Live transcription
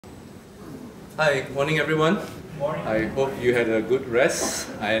Hi, good morning everyone. Morning. I hope you had a good rest,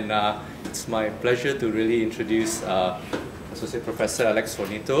 and it's my pleasure to really introduce Associate Professor Alex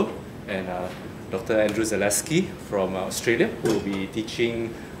Fornito and Dr. Andrew Zaleski from Australia, who will be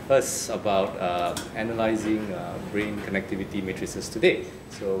teaching us about analyzing brain connectivity matrices today.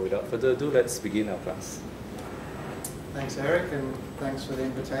 So without further ado, let's begin our class. Thanks, Eric, and thanks for the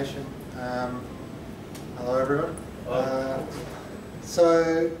invitation. Hello, everyone.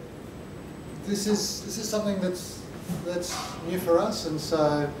 So this is something that's new for us, and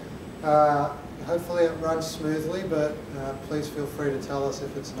so hopefully it runs smoothly. But please feel free to tell us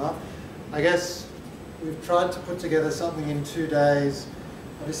if it's not. I guess we've tried to put together something in 2 days.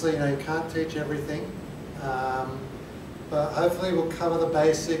 Obviously, you can't teach everything, but hopefully we'll cover the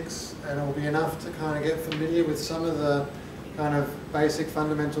basics, and it will be enough to kind of get familiar with some of the kind of basic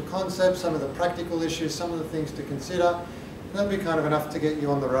fundamental concepts, some of the practical issues, some of the things to consider. And that'll be kind of enough to get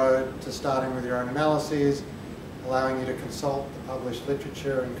you on the road to starting with your own analyses, allowing you to consult the published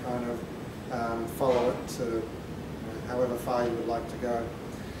literature and kind of follow it to however far you would like to go.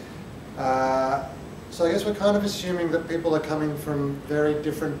 So I guess we're kind of assuming that people are coming from very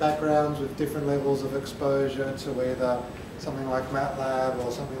different backgrounds with different levels of exposure to either something like MATLAB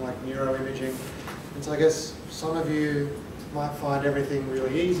or something like neuroimaging. And so I guess some of you might find everything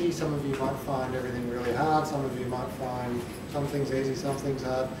really easy, some of you might find everything really hard, some of you might find some things easy, some things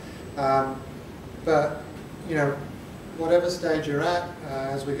hard. But, whatever stage you're at,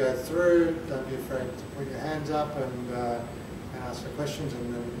 as we go through, don't be afraid to put your hands up and ask for questions,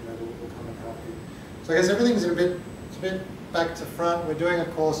 and then we'll come and help you. So I guess everything's a bit back to front. We're doing a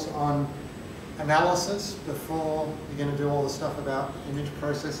course on analysis before you're going to do all the stuff about image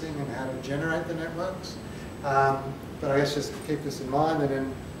processing and how to generate the networks. But I guess just keep this in mind, and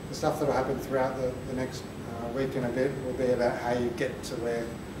then the stuff that will happen throughout the next week and a bit will be about how you get to where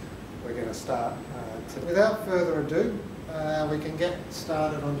we're going to start. Without further ado, we can get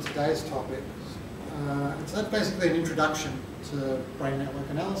started on today's topic. And so that's basically an introduction to brain network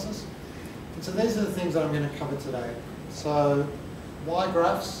analysis. And so these are the things that I'm going to cover today. So why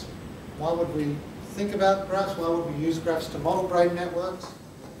graphs? Why would we think about graphs? Why would we use graphs to model brain networks?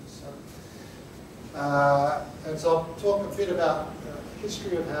 And so I'll talk a bit about the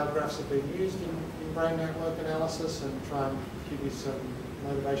history of how graphs have been used in brain network analysis, and try and give you some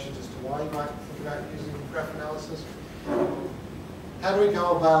motivations as to why you might think about using graph analysis. How do we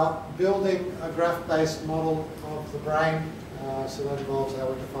go about building a graph-based model of the brain? So that involves how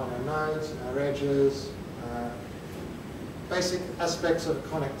we define our nodes, our edges, basic aspects of a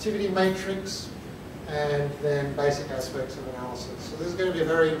connectivity matrix, and then basic aspects of analysis. So this is going to be a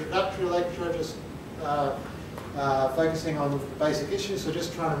very introductory lecture, just focusing on the basic issues, so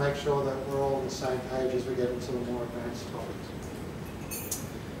just trying to make sure that we're all on the same page as we get into the more advanced topics.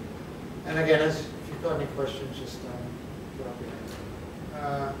 And again, if you've got any questions, just put up your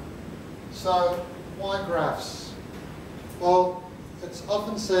hand. So why graphs? Well, it's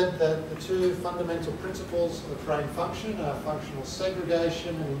often said that the two fundamental principles of brain function are functional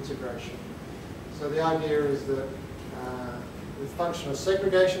segregation and integration. So the idea is that with functional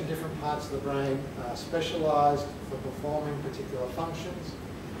segregation, different parts of the brain are specialized for performing particular functions.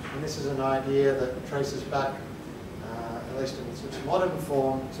 And this is an idea that traces back, at least in its modern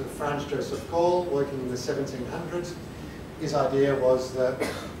form, to Franz Joseph Gall, working in the 1700s. His idea was that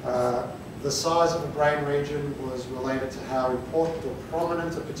the size of a brain region was related to how important or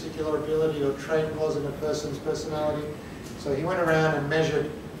prominent a particular ability or trait was in a person's personality. So he went around and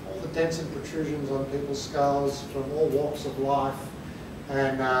measured the dents and protrusions on people's skulls from all walks of life,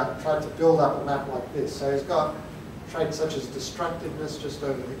 and tried to build up a map like this. So he's got traits such as destructiveness just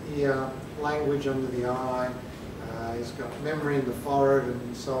over the ear, language under the eye, he's got memory in the forehead,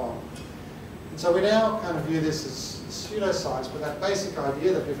 and so on. And so we now kind of view this as pseudoscience, but that basic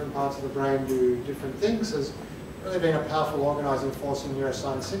idea that different parts of the brain do different things has really been a powerful organising force in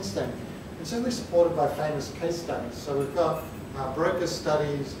neuroscience since then, and certainly supported by famous case studies. So we've got Broca's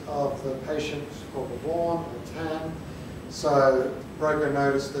studies of the patient called Vaughan or TAM. So Broca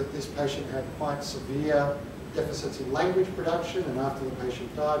noticed that this patient had quite severe deficits in language production, and after the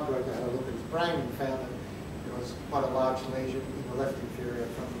patient died, Broca had a look at his brain and found that there was quite a large lesion in the left inferior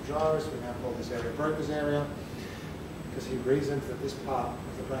frontal gyrus. We now call this area Broca's area, because he reasoned that this part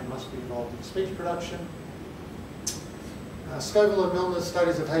of the brain must be involved in speech production. Scoville and Milner's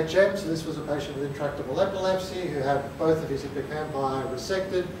studies of HM, so this was a patient with intractable epilepsy who had both of his hippocampi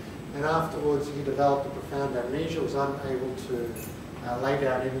resected, and afterwards he developed a profound amnesia, was unable to lay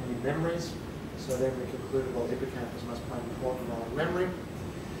down any new memories. So then we concluded, well, hippocampus must play an important role in memory.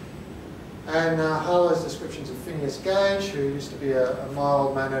 And Harlow's descriptions of Phineas Gage, who used to be a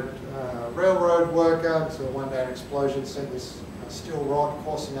mild-mannered railroad worker, until one day an explosion sent this steel rod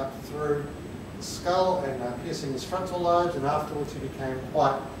coursing up through the skull and piercing his frontal lobes, and afterwards he became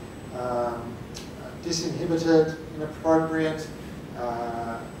quite disinhibited, inappropriate,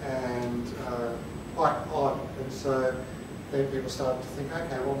 and quite odd. And so then people started to think,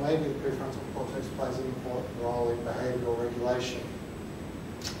 okay, well maybe the prefrontal cortex plays an important role in behavioural regulation.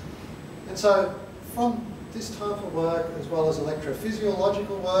 And so from this type of work, as well as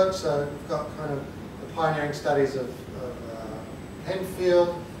electrophysiological work, so we've got kind of the pioneering studies of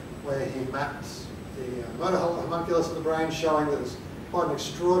Penfield, where he maps the motor homunculus of the brain, showing that there's quite an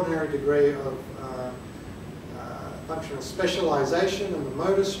extraordinary degree of functional specialization in the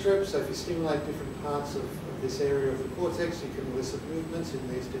motor strip. So if you stimulate different parts of this area of the cortex, you can elicit movements in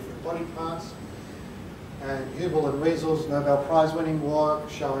these different body parts. And Hubel and Weasel's Nobel Prize-winning work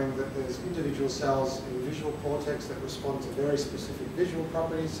showing that there's individual cells in the visual cortex that respond to very specific visual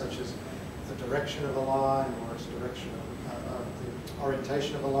properties, such as the direction of a line, or its direction of the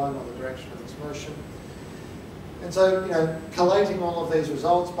orientation of a line, or the direction of its motion. And so, you know, collating all of these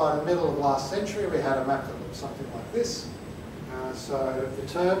results, by the middle of last century, we had a map that looked something like this. So the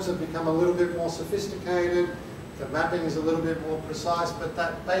terms have become a little bit more sophisticated, the mapping is a little bit more precise, but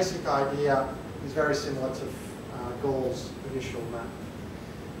that basic idea is very similar to Gall's initial map.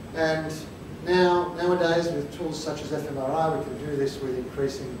 And nowadays, with tools such as fMRI, we can do this with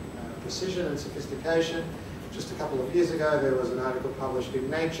increasing precision and sophistication. Just a couple of years ago, there was an article published in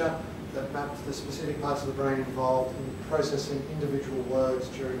Nature that mapped the specific parts of the brain involved in processing individual words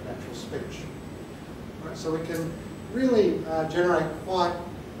during natural speech. Right, so we can really generate quite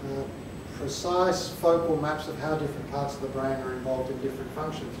precise focal maps of how different parts of the brain are involved in different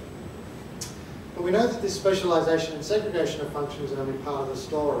functions. But we know that this specialization and segregation of function is only part of the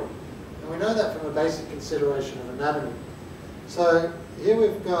story. And we know that from a basic consideration of anatomy. So here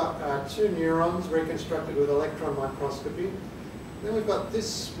we've got two neurons reconstructed with electron microscopy. Then we've got this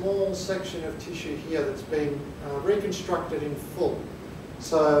small section of tissue here that's been reconstructed in full.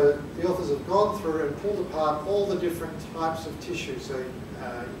 So the authors have gone through and pulled apart all the different types of tissue. So you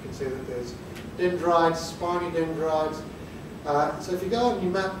can see that there's dendrites, spiny dendrites. So if you go and you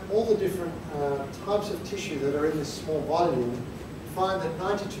map all the different types of tissue that are in this small volume, you find that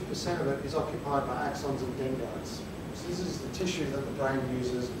 92% of it is occupied by axons and dendrites. So this is the tissue that the brain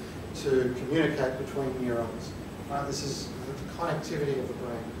uses to communicate between neurons. This is the connectivity of the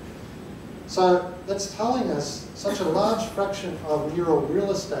brain. So that's telling us such a large fraction of neural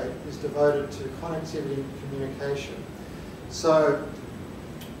real estate is devoted to connectivity and communication. So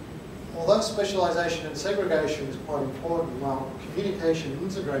although specialization and segregation is quite important, well, communication and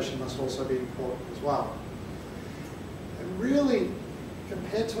integration must also be important as well. And really,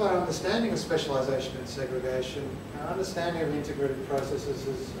 compared to our understanding of specialization and segregation, our understanding of integrated processes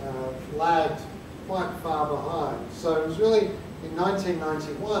has lagged quite far behind. So it was really in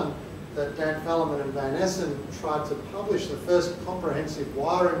 1991 that Dan Fellman and Van Essen tried to publish the first comprehensive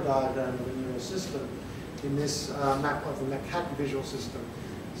wiring diagram of a neural system in this map of the macaque visual system.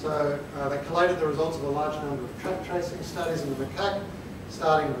 So they collated the results of a large number of track tracing studies in the macaque,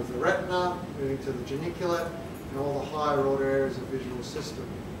 starting with the retina, moving to the geniculate, and all the higher order areas of visual system.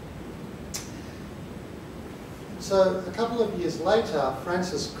 So a couple of years later,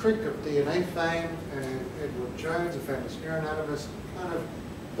 Francis Crick of DNA fame and Edward Jones, a famous neuroanatomist, kind of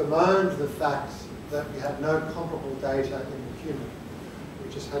bemoaned the fact that we had no comparable data in the human.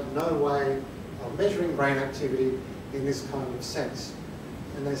 We just had no way of measuring brain activity in this kind of sense.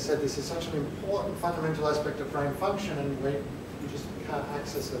 And they said this is such an important fundamental aspect of brain function, and we just can't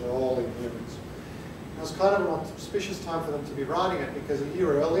access it at all in humans. It was kind of an auspicious time for them to be writing it, because a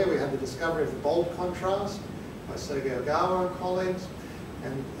year earlier we had the discovery of the bold contrast by Sergei Ogawa and colleagues.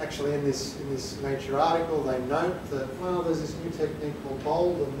 And actually in this Nature article they note that, well, there's this new technique called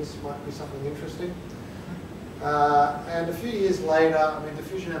bold, and this might be something interesting. And a few years later, I mean,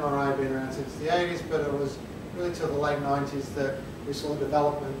 diffusion MRI had been around since the 80s, but it was really till the late 90s that we saw the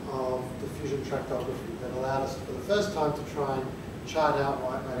development of diffusion tractography that allowed us for the first time to try and chart out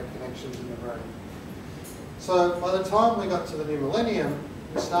white matter connections in the brain. So by the time we got to the new millennium,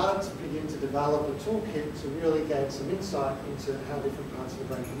 we started to begin to develop a toolkit to really gain some insight into how different parts of the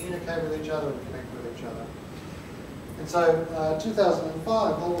brain communicate with each other and connect with each other. And so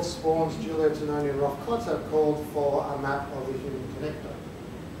 2005, Lowell Sporns, Giulio Tononi and Rolf Kotter called for a map of the human connectome.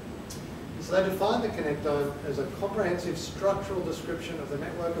 So they defined the connectome as a comprehensive structural description of the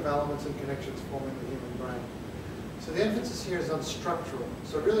network of elements and connections forming the human brain. So the emphasis here is on structural.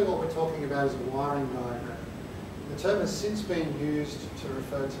 So really what we're talking about is a wiring diagram. The term has since been used to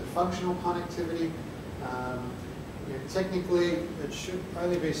refer to functional connectivity. Technically, it should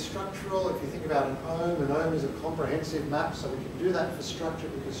only be structural. If you think about an ohm is a comprehensive map, so we can do that for structure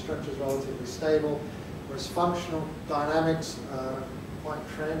because structure is relatively stable, whereas functional dynamics are quite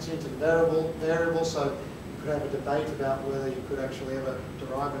transient and variable, so you could have a debate about whether you could actually ever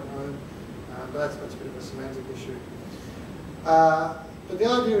derive an ohm, but that's a bit of a semantic issue. But the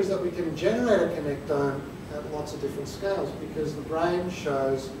idea is that we can generate a connectome at lots of different scales because the brain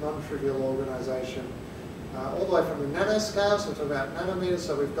shows non-trivial organisation all the way from the nanoscale, so to about nanometers,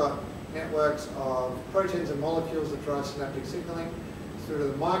 so we've got networks of proteins and molecules that drive synaptic signaling, through to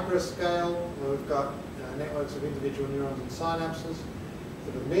the microscale, where we've got networks of individual neurons and synapses,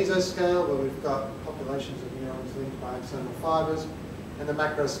 to the mesoscale, where we've got populations of neurons linked by axonal fibres, and the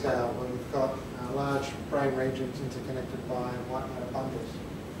macroscale, where we've got large brain regions interconnected by white matter bundles.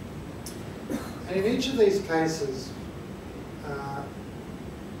 And in each of these cases,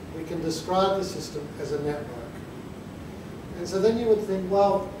 we can describe the system as a network. And so then you would think,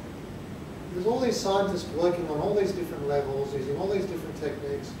 well, there's all these scientists working on all these different levels, using all these different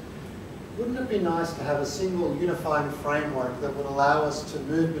techniques. Wouldn't it be nice to have a single unifying framework that would allow us to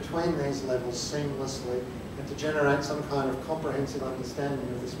move between these levels seamlessly and to generate some kind of comprehensive understanding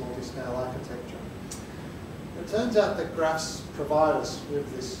of this multi-scale architecture? It turns out that graphs provide us with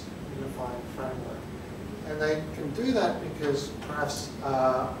this unifying framework. And they can do that because graphs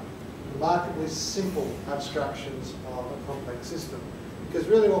are remarkably simple abstractions of a complex system. Because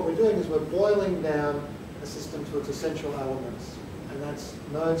really what we're doing is we're boiling down a system to its essential elements, and that's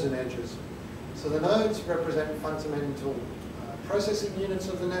nodes and edges. So the nodes represent fundamental processing units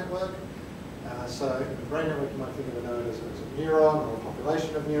of the network. So in the brain network you might think of a node as a neuron or a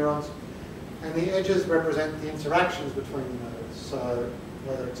population of neurons. And the edges represent the interactions between the nodes. So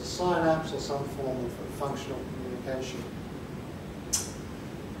whether it's a synapse or some form of functional communication.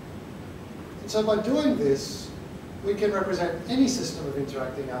 And so by doing this, we can represent any system of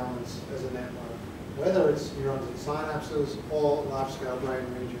interacting elements as a network, whether it's neurons and synapses or large-scale brain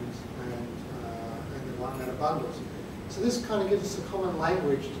regions and the white matter bundles. So this kind of gives us a common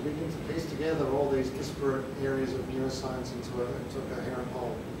language to begin to piece together all these disparate areas of neuroscience into a coherent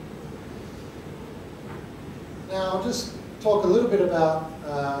whole. Now I'll just talk a little bit about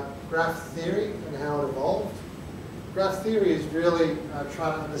graph theory and how it evolved. Graph theory is really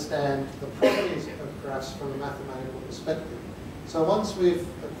trying to understand the properties of graphs from a mathematical perspective. So once we've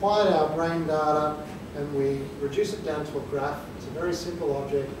acquired our brain data and we reduce it down to a graph, it's a very simple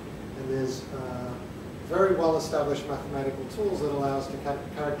object, and there's very well established mathematical tools that allow us to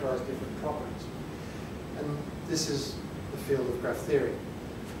characterize different properties. And this is the field of graph theory.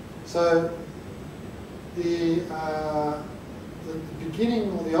 So the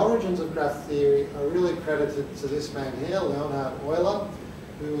beginning or the origins of graph theory are really credited to this man here, Leonhard Euler,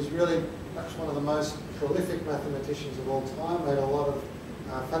 who was really perhaps one of the most prolific mathematicians of all time, made a lot of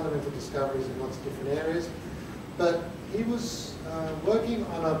fundamental discoveries in lots of different areas. But he was working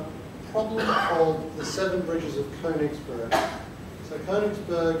on a problem called the Seven Bridges of Königsberg. So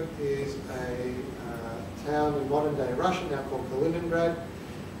Königsberg is a town in modern-day Russia now called Kaliningrad,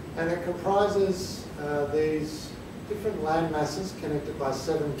 and it comprises these different land masses connected by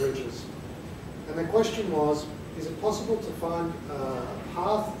 7 bridges. And the question was, is it possible to find a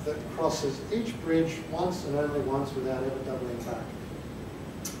path that crosses each bridge once and only once without ever doubling back?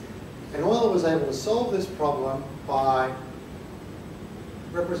 And Euler was able to solve this problem by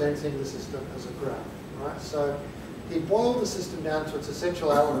representing the system as a graph, right? So he boiled the system down to its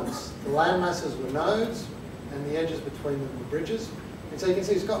essential elements. The land masses were nodes, and the edges between them were bridges. And so you can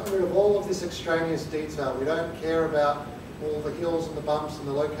see he's gotten rid of all of this extraneous detail. We don't care about all the hills and the bumps and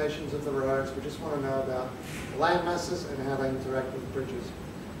the locations of the roads. We just want to know about the land masses and how they interact with bridges.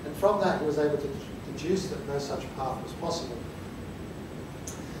 And from that, he was able to deduce that no such path was possible.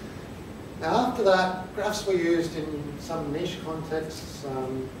 Now, after that, graphs were used in some niche contexts,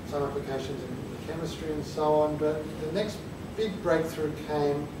 some applications in chemistry and so on. But the next big breakthrough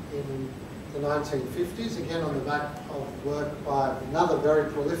came in the 1950s, again on the back of work by another very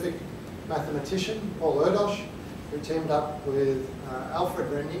prolific mathematician, Paul Erdos, who teamed up with Alfred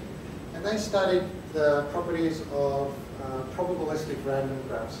Renyi, and they studied the properties of probabilistic random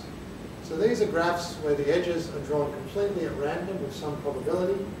graphs. So these are graphs where the edges are drawn completely at random with some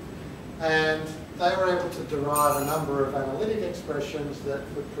probability, and they were able to derive a number of analytic expressions that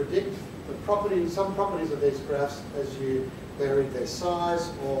would predict the properties, some properties of these graphs as you varied their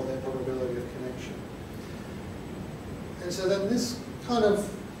size or their probability of connection. And so then this kind of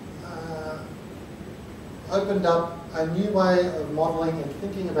opened up a new way of modeling and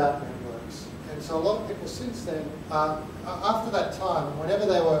thinking about networks. And And so a lot of people since then, after that time, whenever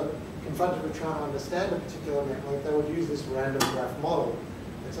they were confronted with trying to understand a particular network, they would use this random graph model.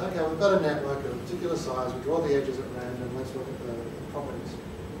 It's okay, we've got a network of a particular size, we draw the edges at random, let's look at the properties.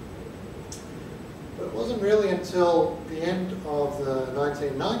 But it wasn't really until the end of the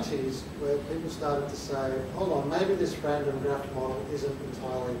 1990s where people started to say, hold on, maybe this random graph model isn't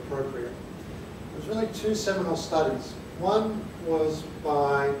entirely appropriate. There's really two seminal studies. One was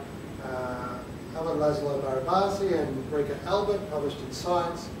by Albert Laszlo Barabasi and Rika Albert, published in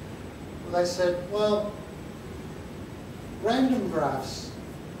Science, where they said, well, random graphs,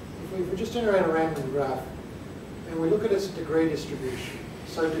 if we just generate a random graph and we look at its degree distribution.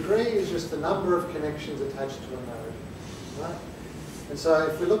 So degree is just the number of connections attached to a node, right? And so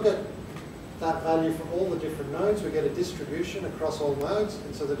if we look at that value for all the different nodes, we get a distribution across all nodes,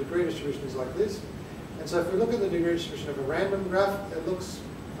 and so the degree distribution is like this. And so if we look at the degree distribution of a random graph, it looks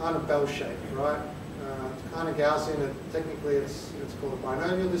kind of bell-shaped, right? It's kind of Gaussian, and technically it's called a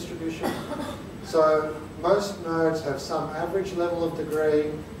binomial distribution. So most nodes have some average level of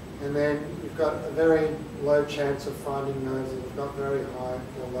degree, and then you've got a very low chance of finding nodes that have got very high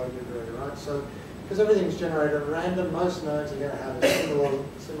or low degree, right? So because everything's generated at random, most nodes are going to have a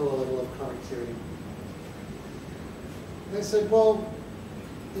similar level of connectivity. And they said, well,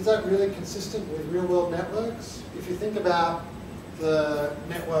 is that really consistent with real-world networks? If you think about the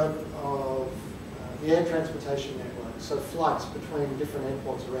network of the air transportation network, so flights between different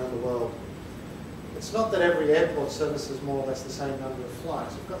airports around the world, it's not that every airport services more or less the same number of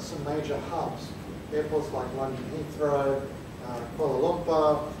flights. We've got some major hubs, airports like London Heathrow, Kuala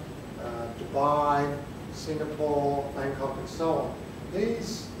Lumpur, Dubai, Singapore, Bangkok, and so on.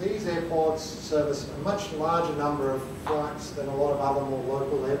 These airports service a much larger number of flights than a lot of other more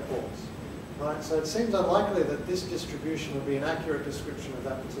local airports. Right? So it seems unlikely that this distribution would be an accurate description of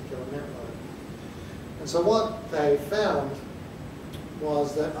that particular network. And so what they found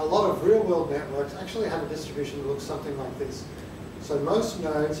was that a lot of real-world networks actually have a distribution that looks something like this. So most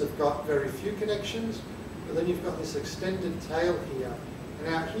nodes have got very few connections, but then you've got this extended tail here.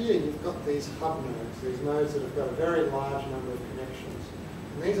 And out here you've got these hub nodes, these nodes that have got a very large number of connections.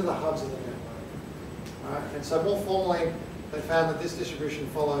 And these are the hubs of the network. Right? And so more formally, they found that this distribution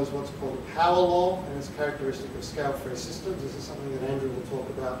follows what's called a power law, and it's characteristic of scale-free systems. This is something that Andrew will talk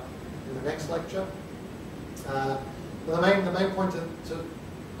about in the next lecture. But the main point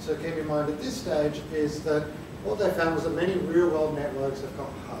to keep in mind at this stage is that what they found was that many real-world networks have got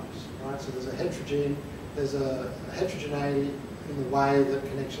hubs, right? So there's a heterogeneity in the way that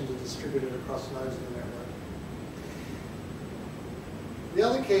connections are distributed across nodes in the network. The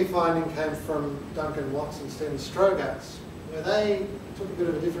other key finding came from Duncan Watts and Stephen Strogatz, where they took a bit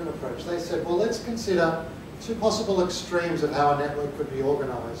of a different approach. They said, well, let's consider two possible extremes of how a network could be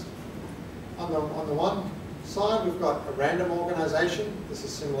organized. On the one side, we've got a random organization. This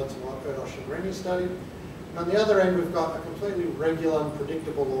is similar to what Erdos and Rennie studied. And on the other end, we've got a completely regular and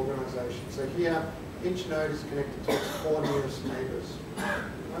predictable organization. So here, each node is connected to its 4 nearest neighbors.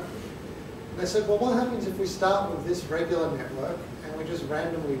 Right? They said, well, what happens if we start with this regular network and we just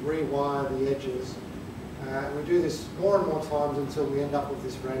randomly rewire the edges? And we do this more and more times until we end up with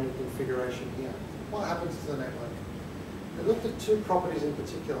this random configuration here. What happens to the network? They looked at two properties in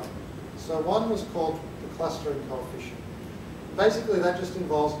particular. So one was called the clustering coefficient. Basically, that just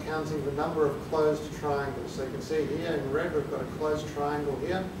involves counting the number of closed triangles. So you can see here in red, we've got a closed triangle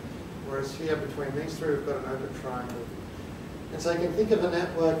here, whereas here between these three, we've got an open triangle. And so you can think of a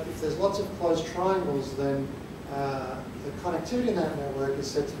network, if there's lots of closed triangles, then the connectivity in that network is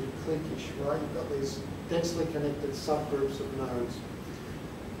said to be cliquish, right? You've got these densely connected subgroups of nodes.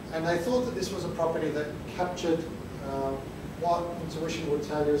 And they thought that this was a property that captured what intuition would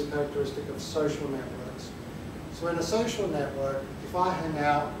tell you is characteristic of social networks. So in a social network, if I hang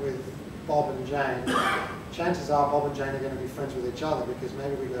out with Bob and Jane, chances are Bob and Jane are going to be friends with each other because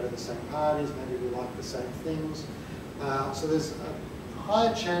maybe we go to the same parties, maybe we like the same things. So there's a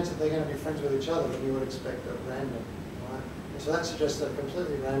higher chance that they're going to be friends with each other than you would expect at random. Right? And so that suggests that a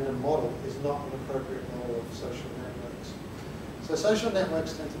completely random model is not an appropriate model of social networks. So social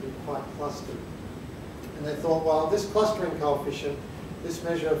networks tend to be quite clustered. And they thought, well, this clustering coefficient, this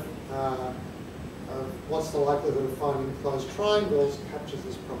measure of what's the likelihood of finding closed triangles, captures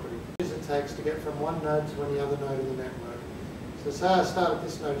this property. What it takes to get from one node to any other node in the network. So say I start at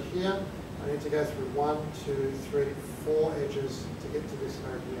this node here, I need to go through 1, 2, 3, 4 edges to get to this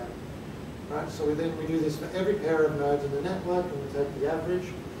node here. Right? So we do this for every pair of nodes in the network, and we take the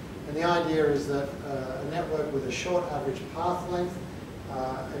average. And the idea is that a network with a short average path length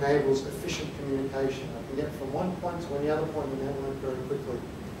enables efficient communication. I can get from one point to any other point in the network very quickly.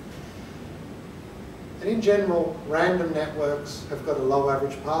 And in general, random networks have got a low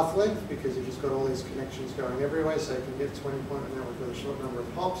average path length because you've just got all these connections going everywhere, so you can get 20-point network with a short number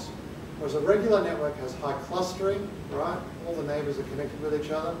of hops. Whereas a regular network has high clustering, right? All the neighbors are connected with each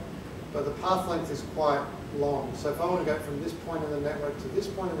other, but the path length is quite long. So if I want to go from this point in the network to this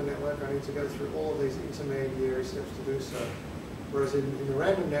point in the network, I need to go through all of these intermediary steps to do so. Whereas in the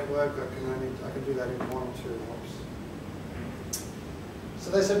random network, I can do that in 1 or 2 hops. So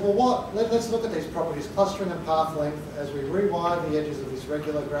they said, well, let's look at these properties, clustering and path length, as we rewire the edges of this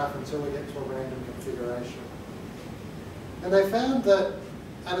regular graph until we get to a random configuration. And they found that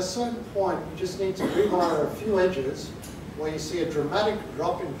at a certain point, you just need to rewire a few edges where you see a dramatic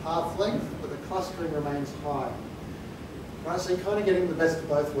drop in path length, but the clustering remains high. Right, so you're kind of getting the best of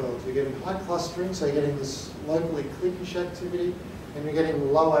both worlds. You're getting high clustering, so you're getting this locally cliquish activity, and you're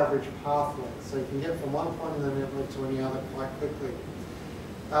getting low average path length. So you can get from one point in the network to any other quite quickly.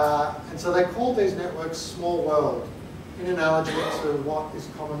 And so they call these networks small world, in analogy to what is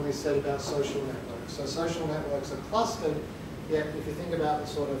commonly said about social networks. So social networks are clustered, yet if you think about the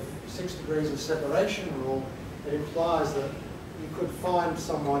sort of 6 degrees of separation rule, it implies that you could find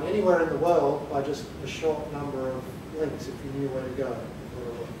someone anywhere in the world by just a short number of links if you knew where to go.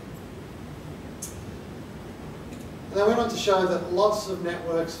 And they went on to show that lots of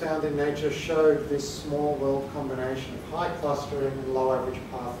networks found in nature showed this small world combination of high clustering and low average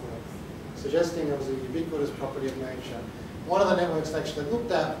path length, suggesting it was a ubiquitous property of nature. One of the networks they actually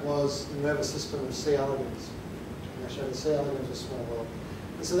looked at was the nervous system of C. elegans. And they showed the C. elegans a small world.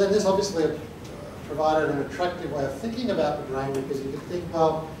 And so then this obviously provided an attractive way of thinking about the brain, because you could think,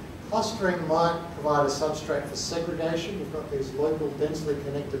 well, clustering might provide a substrate for segregation. You've got these local densely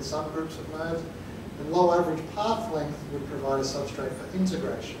connected subgroups of nodes. And low average path length would provide a substrate for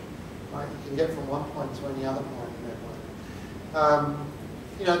integration. Right? You can get from one point to any other point in the network.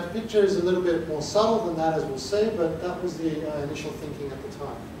 You know, the picture is a little bit more subtle than that, as we'll see, but that was the initial thinking at the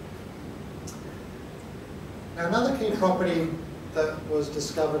time. Now, another key property that was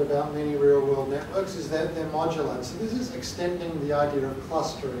discovered about many real-world networks is that they're modular. So this is extending the idea of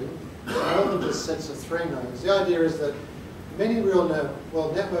clustering more than just sets of 3 nodes. The idea is that many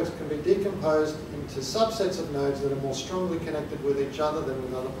real-world networks can be decomposed into subsets of nodes that are more strongly connected with each other than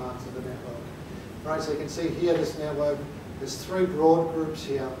with other parts of the network. Right, so you can see here this network, there's 3 broad groups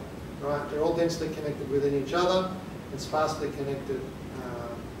here. Right, they're all densely connected within each other and sparsely connected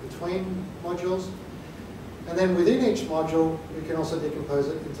between modules. And then within each module, we can also decompose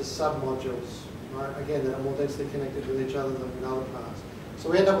it into sub-modules, right? Again, that are more densely connected with each other than with other parts.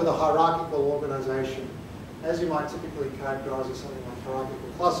 So we end up with a hierarchical organization, as you might typically characterize as something like hierarchical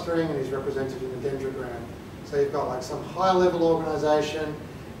clustering, and is represented in a dendrogram. So you've got like some high-level organization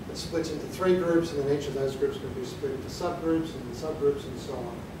that splits into 3 groups, and then each of those groups can be split into subgroups and subgroups and so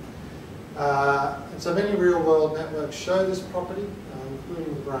on. And so many real-world networks show this property,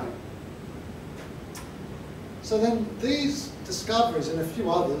 including the brain. So then these discoveries and a few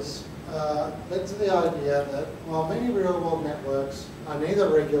others led to the idea that, well, many real-world networks are neither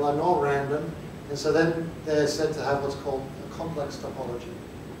regular nor random, and so then they're said to have what's called a complex topology.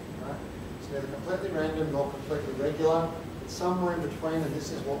 Right? It's neither completely random nor completely regular. It's somewhere in between, and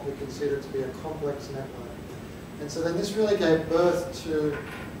this is what we consider to be a complex network. And so then this really gave birth to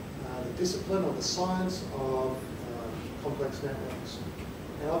the discipline or the science of complex networks.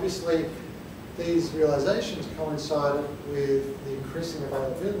 And obviously, these realizations coincided with the increasing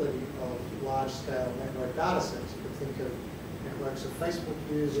availability of large-scale network data sets. You can think of networks of Facebook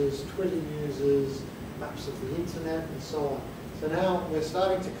users, Twitter users, maps of the internet, and so on. So now we're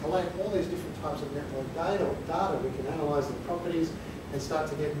starting to collect all these different types of network data. We can analyze the properties and start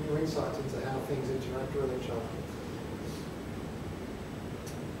to get new insights into how things interact with each other.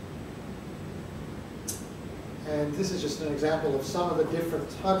 And this is just an example of some of the different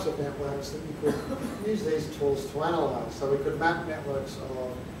types of networks that you could use these tools to analyze. So we could map networks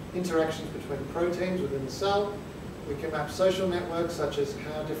of interactions between proteins within the cell. We can map social networks, such as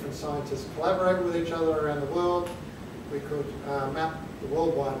how different scientists collaborate with each other around the world. We could map the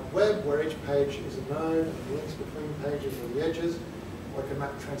World Wide Web, where each page is a node and links between pages or the edges. We can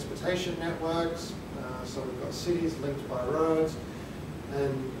map transportation networks, so we've got cities linked by roads,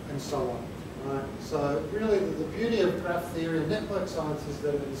 and so on. Right. So really the beauty of graph theory and network science is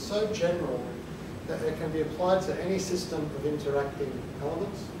that it is so general that it can be applied to any system of interacting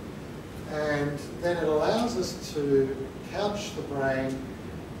elements. And then it allows us to couch the brain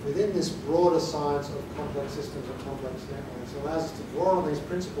within this broader science of complex systems and complex networks. It allows us to draw on these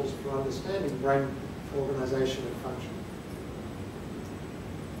principles for understanding brain organization and function.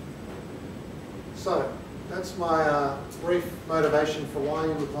 So that's my brief motivation for why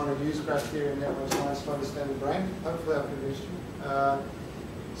you would want to use graph theory and network science to understand the brain. Hopefully I've convinced you.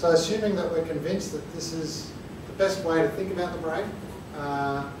 So assuming that we're convinced that this is the best way to think about the brain,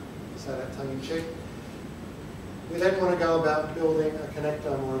 say that tongue-in-cheek, we then want to go about building a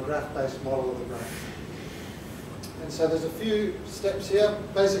connectome or a graph-based model of the brain. And so there's a few steps here.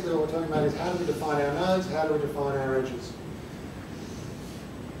 Basically what we're talking about is how do we define our nodes, how do we define our edges.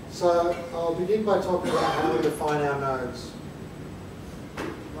 So I'll begin by talking about how we define our nodes.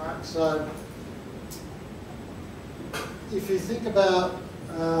 Right, so if you think about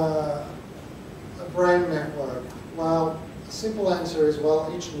a brain network, well, the simple answer is,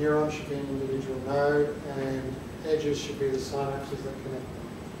 well, each neuron should be an individual node and edges should be the synapses that connect them.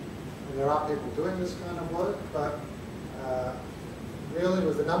 And there are people doing this kind of work, but really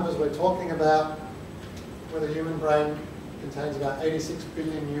with the numbers we're talking about, where the human brain contains about 86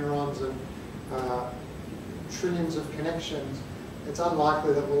 billion neurons and trillions of connections, it's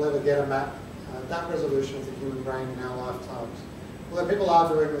unlikely that we'll ever get a map, that resolution of the human brain in our lifetimes. Although people are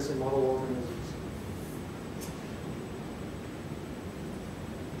doing this in model organisms.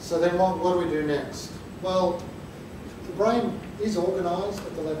 So then what do we do next? Well, the brain is organised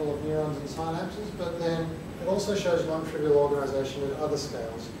at the level of neurons and synapses, but then it also shows non-trivial organisation at other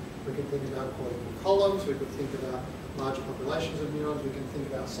scales. We can think about cortical columns, we could think about larger populations of neurons, we can think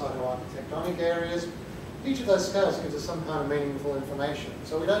about cytoarchitectonic areas. Each of those scales gives us some kind of meaningful information.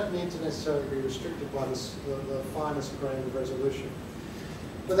 So we don't need to necessarily be restricted by the finest grain of resolution.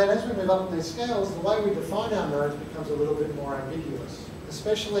 But then as we move up in these scales, the way we define our nodes becomes a little bit more ambiguous,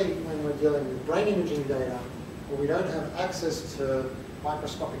 especially when we're dealing with brain imaging data where we don't have access to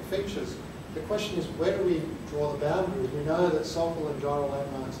microscopic features. The question is, where do we draw the boundaries? We know that sulcal and gyral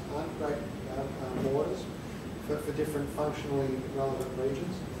landmarks aren't great borders for different functionally relevant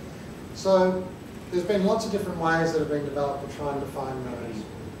regions. So there's been lots of different ways that have been developed to try and define nodes.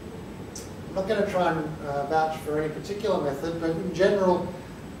 I'm not going to try and vouch for any particular method, but in general,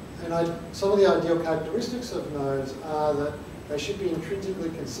 some of the ideal characteristics of nodes are that they should be intrinsically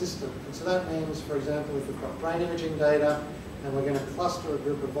consistent. And so that means, for example, if we've got brain imaging data and we're going to cluster a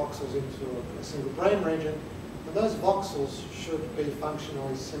group of voxels into a single brain region, then those voxels should be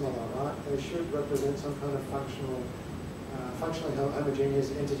functionally similar, right? They should represent some kind of functionally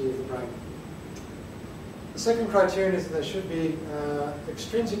homogeneous entity of the brain. The second criterion is that they should be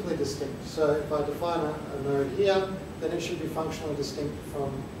extrinsically distinct. So if I define a node here, then it should be functionally distinct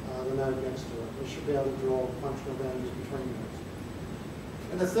from the node next to it. We should be able to draw functional boundaries between nodes.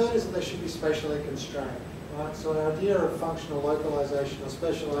 And the third is that they should be spatially constrained. Right? So an idea of functional localization or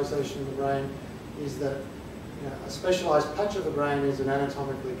specialization of the brain is that a specialized patch of the brain is an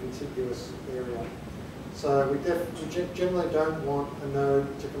anatomically contiguous area. So we generally don't want a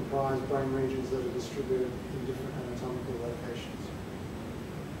node to comprise brain regions that are distributed in different anatomical locations.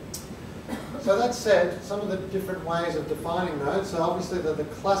 So that said, some of the different ways of defining nodes, so obviously the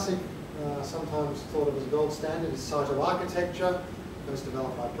classic, sometimes thought of as gold standard, is cytoarchitecture. It was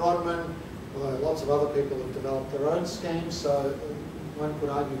developed by Brodmann, although lots of other people have developed their own schemes, so one could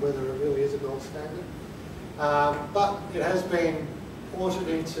argue whether it really is a gold standard. But it has been ported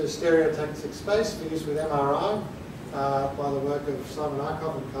into stereotactic space for use with MRI by the work of Simon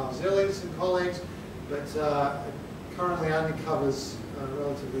Eichhoff and Carl Zillies and colleagues, but it currently only covers a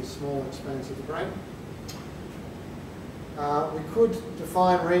relatively small expanse of the brain. We could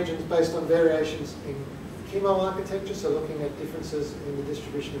define regions based on variations in chemoarchitecture, so looking at differences in the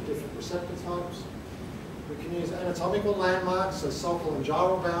distribution of different receptor types. We can use anatomical landmarks, so sulcal and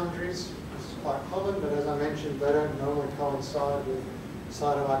gyral boundaries. This is quite common, but as I mentioned, they don't normally coincide with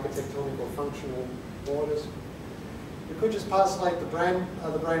cytoarchitectonic or functional borders. We could just parcellate the brain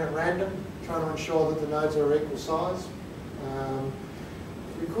at random, trying to ensure that the nodes are equal size.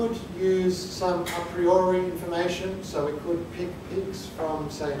 We could use some a priori information, so we could pick peaks from,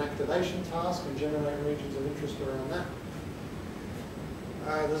 say, an activation task and generate regions of interest around that.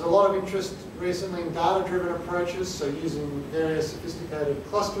 There's a lot of interest recently in data-driven approaches, so using various sophisticated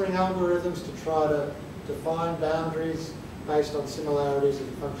clustering algorithms to try to define boundaries based on similarities in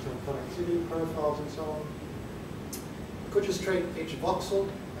functional connectivity profiles and so on. We could just treat each voxel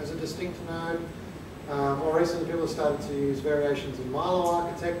as a distinct node. More recently, people have started to use variations in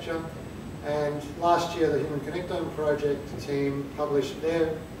myelo-architecture, and last year the Human Connectome project team published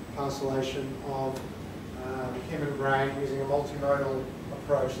their parcellation of the human brain using a multimodal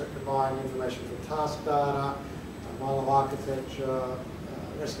approach that combined information from task data, myelo-architecture,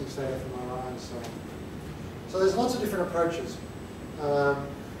 resting state fMRI, and so on. So there's lots of different approaches.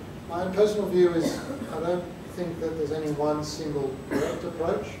 My own personal view is I don't think that there's any one single correct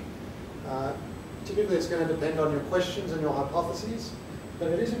approach. typically it's going to depend on your questions and your hypotheses, but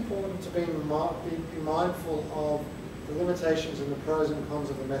it is important to be mindful of the limitations and the pros and cons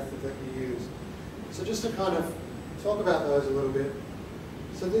of the method that you use. So just to kind of talk about those a little bit.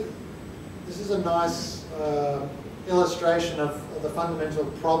 So this is a nice illustration of the fundamental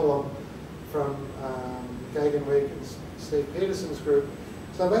problem from Gagenweek and Steve Peterson's group.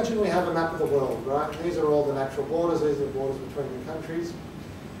 So imagine we have a map of the world, right? These are all the natural borders, these are the borders between the countries.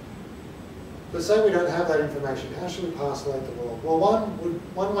 But say we don't have that information, how should we parcellate the world? Well,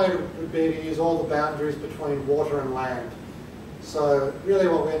 one way would be to use all the boundaries between water and land. So really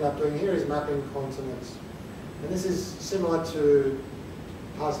what we end up doing here is mapping continents. And this is similar to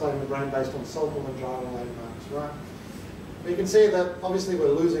parcellating the brain based on solvable and gyral landmarks, right? But you can see that obviously we're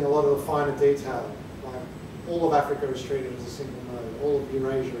losing a lot of the finer detail. Like all of Africa is treated as a single node, all of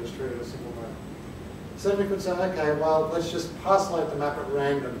Eurasia is treated as a single node. So then we could say, okay, well, let's just parcellate the map at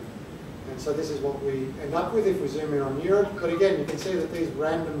random. And so this is what we end up with if we zoom in on Europe. But again, you can see that these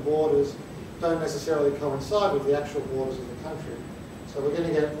random borders don't necessarily coincide with the actual borders of the country. So we're going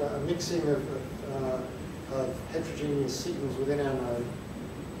to get a mixing of heterogeneous signals within our node.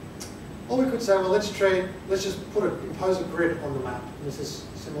 Or we could say, well, let's just impose a grid on the map. And this is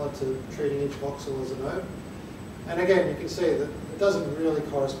similar to treating each voxel as a node. And again, you can see that it doesn't really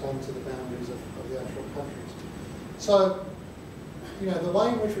correspond to the boundaries of the actual countries. So, you know, the way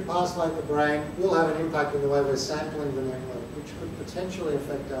in which we parcellate the brain will have an impact in the way we're sampling the network, which could potentially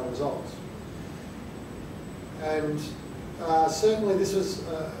affect our results. And certainly this was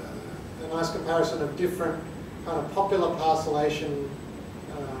a nice comparison of different kind of popular parcellation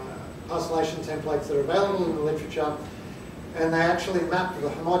templates that are available in the literature, and they actually map the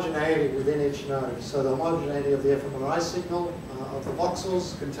homogeneity within each node. So the homogeneity of the fMRI signal, of the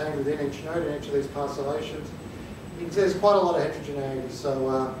voxels contained within each node in each of these parcellations. You can see there's quite a lot of heterogeneity.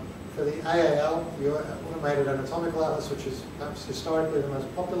 So for the AAL, the Automated Anatomical Atlas, which is perhaps historically the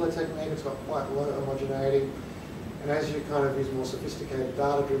most popular technique, it's got quite low homogeneity. And as you kind of use more sophisticated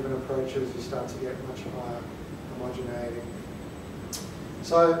data-driven approaches, you start to get much higher homogeneity.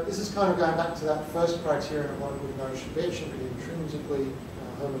 So this is kind of going back to that first criterion of what a good node should be. It should be intrinsically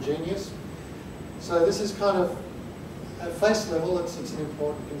homogeneous. So this is kind of, at face level, it's an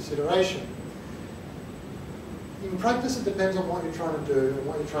important consideration. In practice, it depends on what you're trying to do and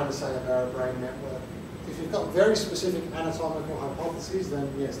what you're trying to say about a brain network. If you've got very specific anatomical hypotheses,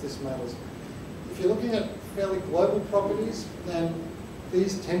 then yes, this matters. If you're looking at fairly global properties, then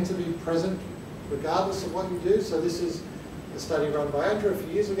these tend to be present regardless of what you do. So this is a study run by Andrew a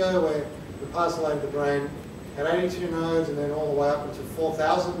few years ago where we parcellated the brain at 82 nodes and then all the way up into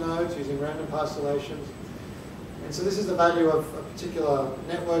 4,000 nodes using random parcellations. And so this is the value of a particular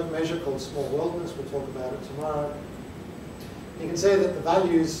network measure called small worldness. We'll talk about it tomorrow. You can see that the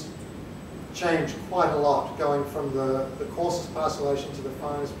values change quite a lot, going from the coarsest parcellation to the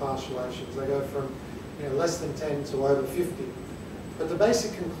finest parcellations. They go from less than 10 to over 50. But the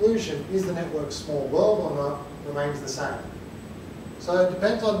basic conclusion, is the network small world or not, remains the same. So it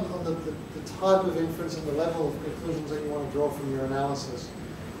depends on the type of inference and the level of conclusions that you want to draw from your analysis.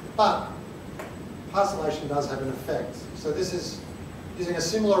 But parcellation does have an effect. So this is using a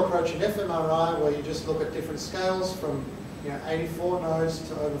similar approach in fMRI where you just look at different scales from 84 nodes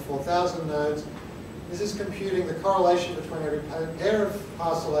to over 4,000 nodes. This is computing the correlation between every pair of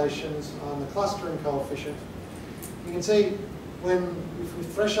parcellations on the clustering coefficient. You can see if we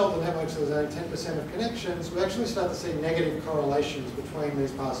threshold the network so there's only 10% of connections, we actually start to see negative correlations between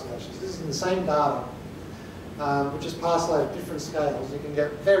these parcellations. This is in the same data, which is parcellated at different scales. You can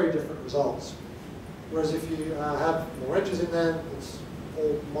get very different results. Whereas if you have more edges in there, it's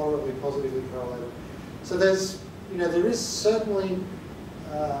all moderately positively correlated. So there is certainly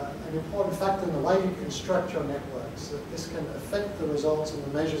an important factor in the way you construct your networks, that this can affect the results and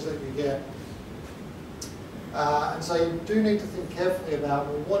the measures that you get. And so you do need to think carefully about,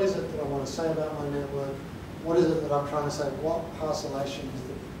 well, what is it that I want to say about my network? What is it that I'm trying to say? What parcellation is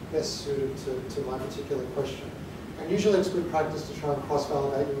the best suited to my particular question? And usually it's good practice to try and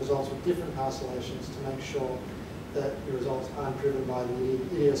cross-validate your results with different parcellations to make sure that your results aren't driven by the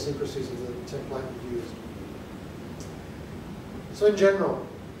idiosyncrasies of the template you used. So in general,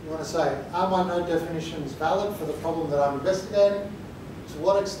 you want to say, are my node definitions valid for the problem that I'm investigating? To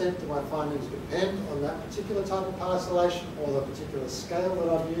what extent do my findings depend on that particular type of parcellation or the particular scale that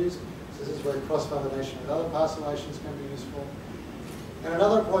I've used? So this is where cross-validation with other parcellations can be useful. And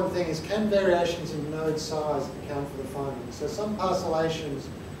another important thing is, can variations in node size account for the findings? So some parcellations,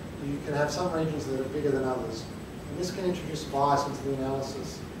 you can have some regions that are bigger than others. And this can introduce bias into the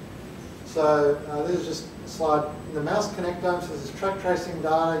analysis. So this is just a slide in the mouse connectome. So this is track tracing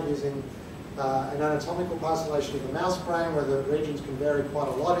data using an anatomical parcellation of the mouse brain where the regions can vary quite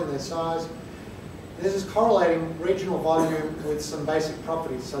a lot in their size. And this is correlating regional volume with some basic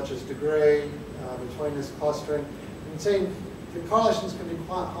properties such as degree, betweenness, clustering. You can see the correlations can be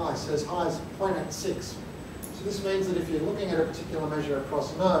quite high, so as high as 0.86. So this means that if you're looking at a particular measure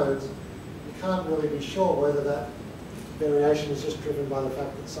across nodes, you can't really be sure whether that variation is just driven by the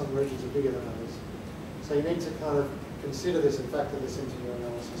fact that some regions are bigger than others. So you need to kind of consider this and factor this into your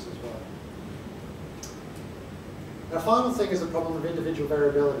analysis as well. Now, final thing is the problem of individual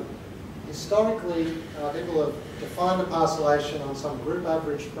variability. Historically, people have defined a parcellation on some group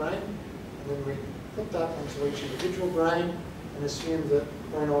average brain, and then we put that onto each individual brain and assume that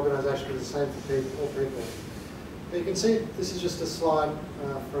brain organisation is the same for all people. But you can see this is just a slide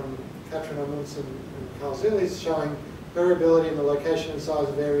from Katrin Amundsen and Carl Zillies showing variability in the location and size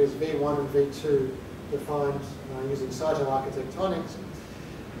of areas V1 and V2 defined using cytoarchitectonics.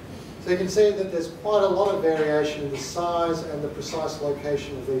 So you can see that there's quite a lot of variation in the size and the precise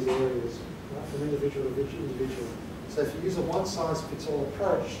location of these areas, right, from individual to individual. So if you use a one-size-fits-all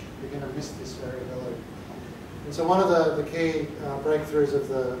approach, you're going to miss this variability. And so one of the key breakthroughs of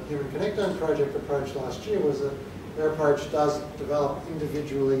the Human Connectome Project approach last year was that their approach does develop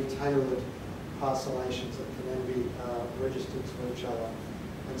individually tailored parcellations that can then be registered to each other.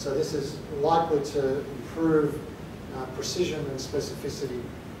 And so this is likely to improve precision and specificity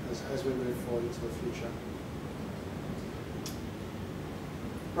as we move forward into the future.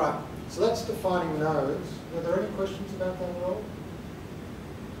 Right, so that's defining nodes. Were there any questions about that at all?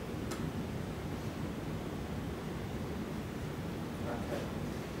 Okay.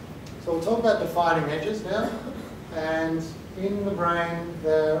 So we'll talk about defining edges now. And in the brain,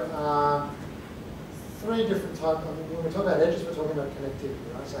 there are three different types. When we talk about edges, we're talking about connectivity,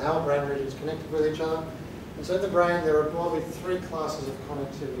 right? So how brain regions connected with each other. And so in the brain, there are broadly three classes of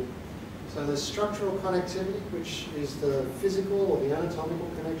connectivity. So there's structural connectivity, which is the physical or the anatomical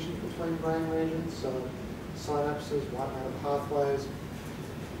connections between brain regions, so synapses, white matter pathways.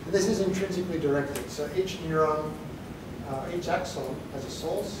 And this is intrinsically directed. So each neuron, each axon has a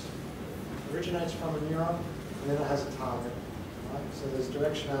source, originates from a neuron, and then it has a target. Right? So there's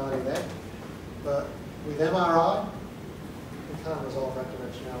directionality there. But with MRI, we can't resolve that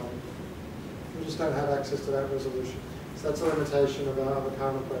directionality. We just don't have access to that resolution. So that's a limitation of our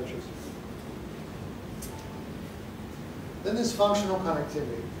current approaches. Then there's functional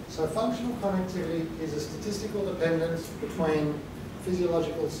connectivity. So functional connectivity is a statistical dependence between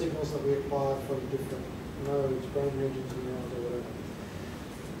physiological signals that we acquire from different nodes, brain regions, and neurons, or whatever.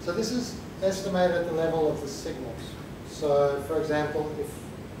 So this is estimated at the level of the signals. So for example, if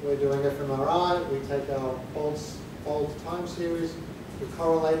we're doing fMRI, we take our fold time series, we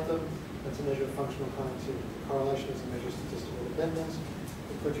correlate them. That's a measure of functional connectivity. Correlation is a measure of statistical dependence.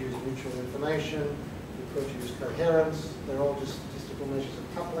 We could use mutual information. We could use coherence. They're all just statistical measures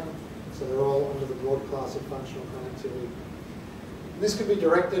of coupling. So they're all under the broad class of functional connectivity. And this could be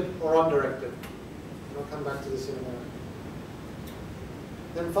directed or undirected. And I'll come back to this in a minute.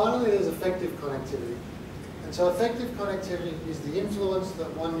 Then finally, there's effective connectivity. And so effective connectivity is the influence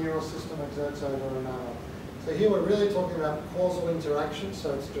that one neural system exerts over another. So here we're really talking about causal interaction,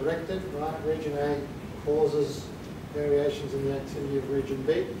 so it's directed, right? Region A causes variations in the activity of region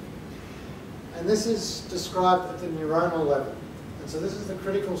B. And this is described at the neuronal level. And so this is the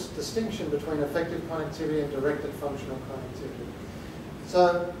critical distinction between effective connectivity and directed functional connectivity.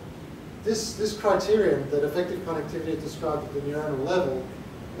 So this criterion that effective connectivity is described at the neuronal level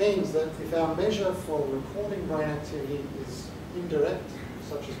means that if our measure for recording brain activity is indirect,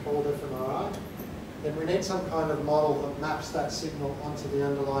 such as called fMRI, then we need some kind of model that maps that signal onto the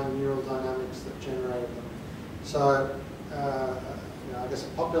underlying neural dynamics that generated them. So, I guess a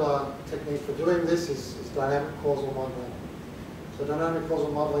popular technique for doing this is dynamic causal modeling. So dynamic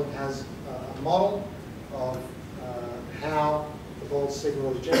causal modeling has a model of how the bald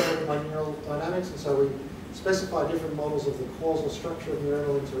signal is generated by neural dynamics, and so we specify different models of the causal structure of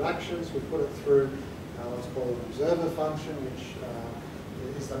neuronal interactions. We put it through what's called an observer function, which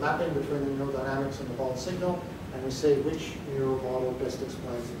is the mapping between the neural dynamics and the bald signal, and we see which neural model best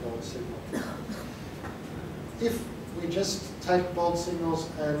explains the bald signal. If we just take bald signals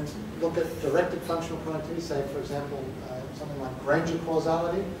and look at directed functional connectivity, say for example something like Granger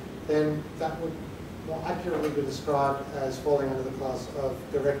causality, then that would more accurately be described as falling under the class of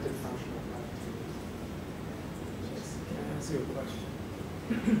directed functional connectivity. Can I ask you a question?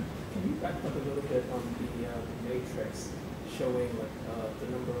 Can you back up a little bit on the matrix showing like the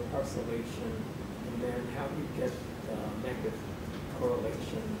number of parcellation, and then how you get the negative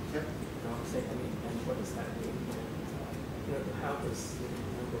correlation? Yep. You know what I'm saying? I mean, and what does that mean? And how does the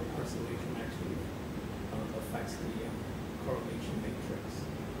number of parcellation actually affects the correlation matrix.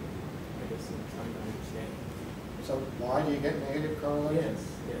 I guess I'm trying to understand. So why do you get negative correlation?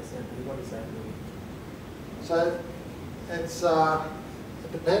 Yes, and what does that mean? So it's,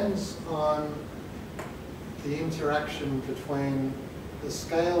 it depends on the interaction between the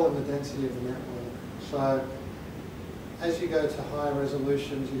scale and the density of the network. So as you go to higher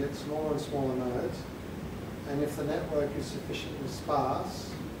resolutions, you get smaller and smaller nodes. And if the network is sufficiently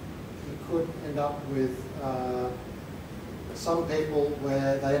sparse, you could end up with some people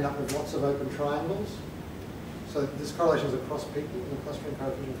where they end up with lots of open triangles. So this correlation is across people, the clustering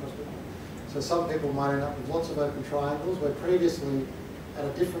coefficient across people. So some people might end up with lots of open triangles where previously at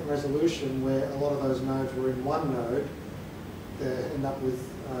a different resolution where a lot of those nodes were in one node, they end up with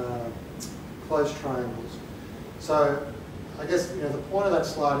closed triangles. So I guess the point of that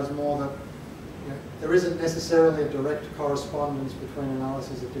slide is more that there isn't necessarily a direct correspondence between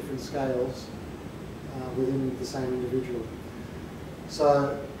analyses at different scales within the same individual.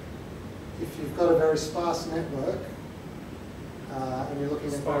 So if you've got a very sparse network and you're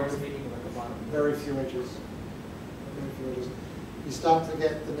looking at very few edges, you start to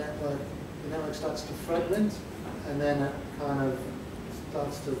get the network starts to fragment, and then it kind of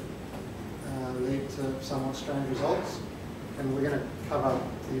starts to lead to somewhat strange results. And we're going to cover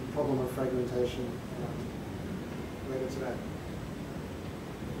the problem of fragmentation later today.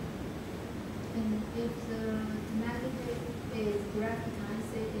 And if the magnetic is direct, can I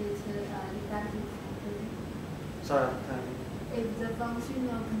say it's effective? Sorry, if the function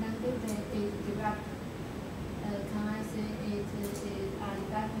of connectivity is direct, can I say it is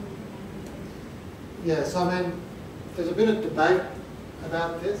effective? Yes, I mean, there's a bit of debate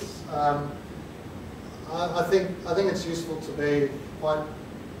about this. I think it's useful to be quite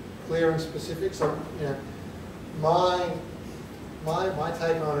clear and specific. So, my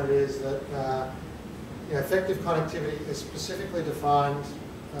take on it is that effective connectivity is specifically defined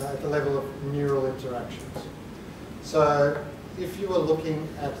at the level of neural interactions. So, if you were looking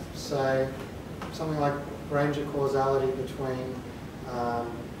at, say, something like range of causality between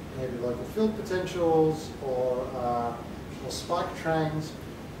maybe local field potentials or spike trains,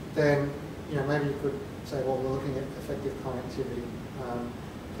 then maybe you could say, well, we're looking at effective connectivity.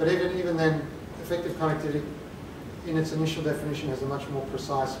 But even then, effective connectivity in its initial definition has a much more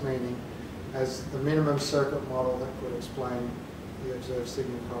precise meaning as the minimum circuit model that could explain the observed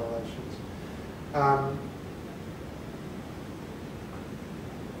signal correlations.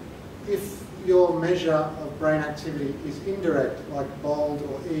 If your measure of brain activity is indirect, like BOLD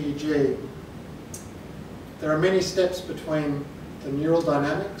or EEG, there are many steps between the neural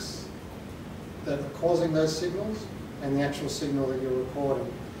dynamics that are causing those signals and the actual signal that you're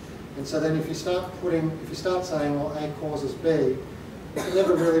recording. And so then if you start saying, well, A causes B, you can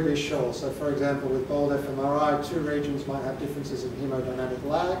never really be sure. So for example, with BOLD fMRI, two regions might have differences in hemodynamic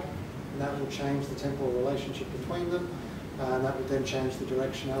lag, and that will change the temporal relationship between them, and that would then change the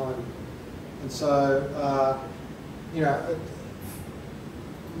directionality. And so,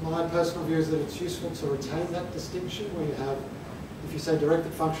 my personal view is that it's useful to retain that distinction where you have, if you say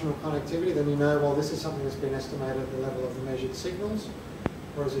directed functional connectivity, then you know, well, this is something that's been estimated at the level of the measured signals.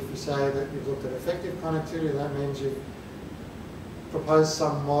 Whereas if you say that you've looked at effective connectivity, that means you've proposed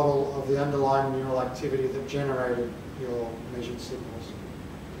some model of the underlying neural activity that generated your measured signals.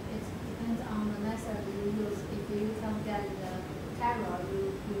 It depends on the method you use. If you can't get the carrier,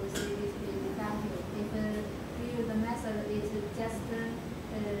 you will see it is effective. If you use the method, it's just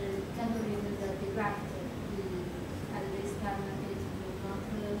calculating the direct, at this time it will not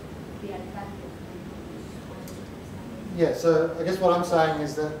be effective. Yeah, so I guess what I'm saying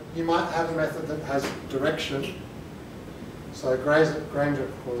is that you might have a method that has direction, so Granger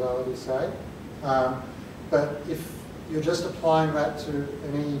causality, say, but if you're just applying that to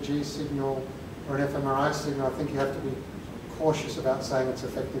an EEG signal or an fMRI signal, I think you have to be cautious about saying it's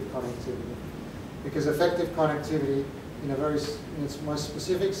effective connectivity. Because effective connectivity, in its most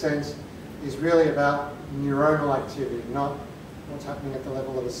specific sense, is really about neuronal activity, not what's happening at the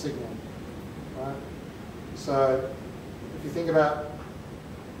level of a signal, right? So if you think about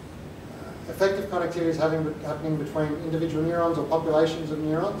effective connectivity is happening between individual neurons or populations of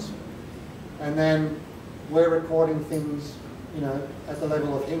neurons, and then we're recording things, at the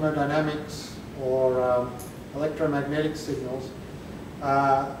level of hemodynamics or electromagnetic signals.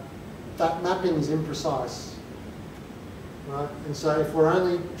 That mapping is imprecise, right? And so if we're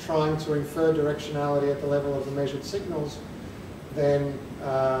only trying to infer directionality at the level of the measured signals, then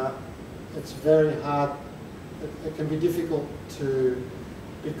it's very hard. It can be difficult to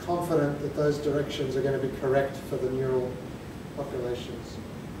be confident that those directions are going to be correct for the neural populations.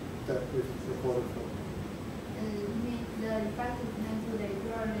 that we've recorded for. You mean the effective connectivity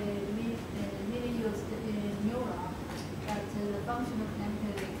usually really used in neuron, but the functional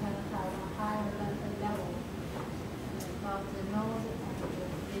connectivity can have a higher level, but the nodes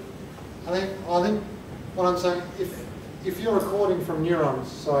and I think what I'm saying, if you're recording from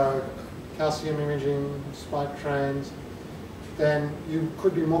neurons, so calcium imaging, spike trains, then you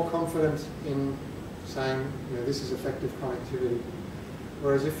could be more confident in saying, this is effective connectivity.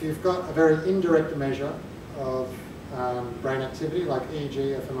 Whereas if you've got a very indirect measure of brain activity, like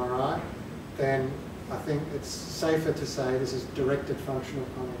EEG, fMRI, then I think it's safer to say this is directed functional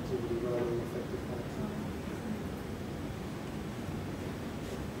connectivity rather than effective connectivity.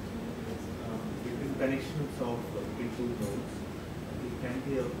 Between connections of between two nodes, it can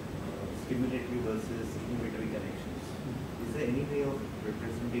be a stimulatory versus inhibitory connections. Is there any way of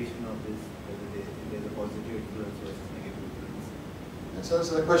representation of this, whether there's a positive influence versus negative influence? And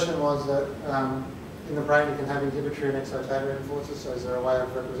so the question was that in the brain you can have inhibitory and excitatory influences, so is there a way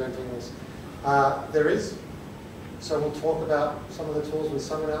of representing this? There is. So we'll talk about some of the tools with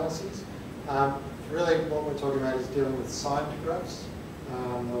some analyses. Really what we're talking about is dealing with signed graphs,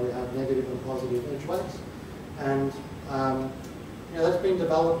 where we have negative and positive edge weights. And that's been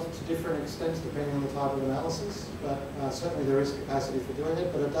developed to different extents depending on the type of analysis, but certainly there is capacity for doing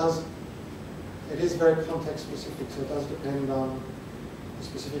it, but it is very context specific, so it does depend on the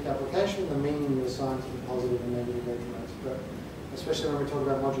specific application, the meaning you assign to the positive and negative edge weights. But especially when we talk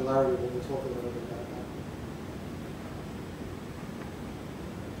about modularity, we'll talk a little bit about that.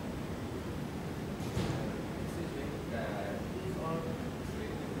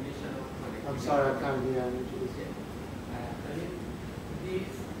 I'm sorry, I can't hear you.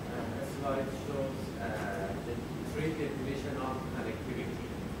 This slide shows the three definition of connectivity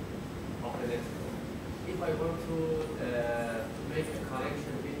of the network. If I want to make a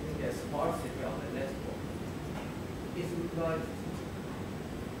connection between the sparsity of the network, it implies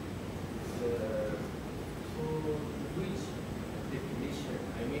to which definition?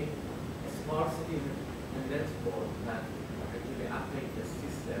 I mean, sparsity in the network that actually affect the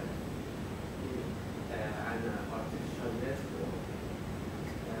system and artificial network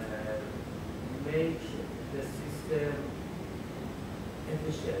make the system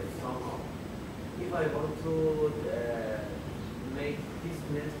efficient somehow. If I want to make this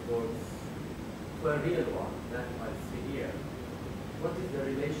network to a real one that I see here, what is the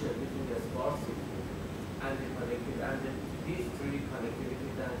relation between the sparsity and the connectivity and these three connectivity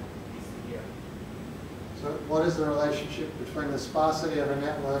that is here? So what is the relationship between the sparsity of a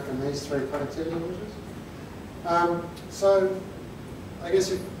network and these three connectivity measures? So I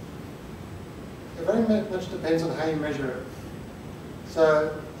guess it very much depends on how you measure it.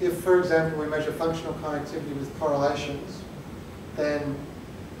 So if, for example, we measure functional connectivity with correlations, then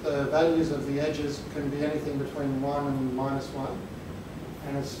the values of the edges can be anything between 1 and -1,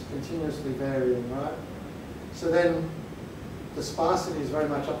 and it's continuously varying, right? So then the sparsity is very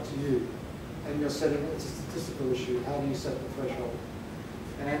much up to you, and you're setting, it's a statistical issue. How do you set the threshold?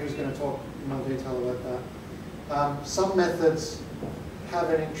 And Andrew's going to talk in more detail about that. Some methods have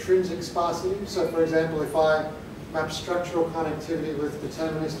an intrinsic sparsity. So for example, if I map structural connectivity with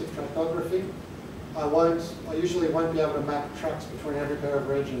deterministic tractography, I usually won't be able to map tracks between every pair of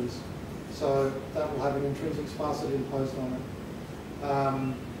regions. So that will have an intrinsic sparsity imposed on it.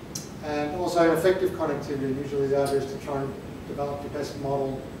 And also in effective connectivity, usually the idea is to try and develop the best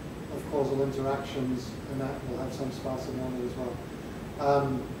model of causal interactions, and that will have some sparsity on it as well.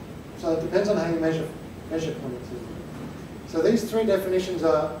 So it depends on how you measure connectivity. So these three definitions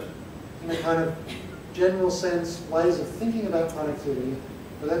are, in a kind of general sense, ways of thinking about connectivity,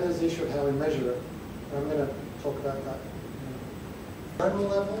 but then there's the issue of how we measure it. And I'm going to talk about that at the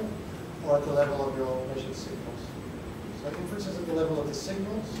level or at the level of your measured signals. So inferences at the level of the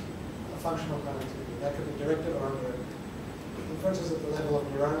signals are functional connectivity. That could be directed or undirected. Inferences at the level of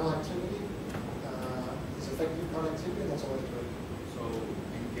neuronal activity is effective connectivity, and that's always directed. So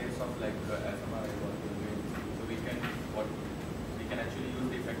in case of like fMRI, what we're doing, so we can actually use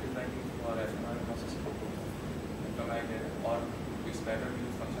the effective ranking for fMRI process fMRI there, or it's better to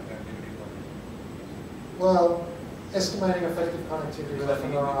use functional connectivity for it? Well, estimating effective connectivity with Because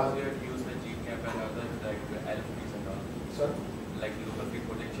fMRI. we have to use the GCAP and other like LFPs and all. So, like local field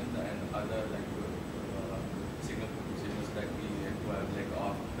projection and other like signals that we require, like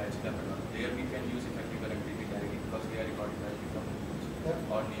off patch clamp and all. There we can use effective connectivity directly because we are recording directly from the node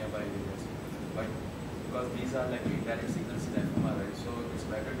or nearby areas. But because these are like indirect signals in fMRI, so it's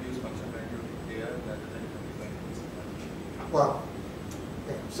better to use functional connectivity there rather than effective connectivity. well,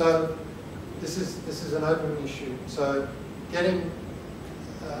 yeah. So this is an open issue. So getting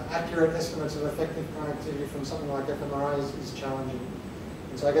accurate estimates of effective connectivity from something like fMRI is challenging.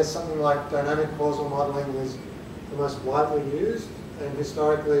 And so I guess something like dynamic causal modelling is the most widely used, and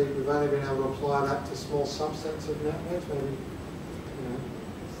historically we've only been able to apply that to small subsets of networks, maybe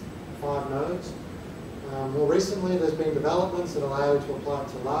 5 nodes. More recently there's been developments that allow you to apply it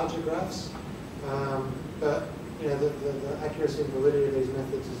to larger graphs, but the accuracy and validity of these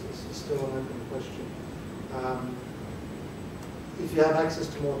methods is still an open question. If you have access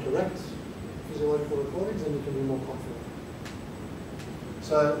to more direct physiological recordings, then you can be more confident.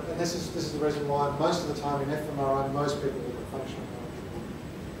 So, and this is the reason why most of the time in fMRI, most people look at functional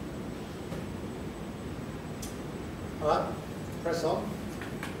knowledge. All right, press on.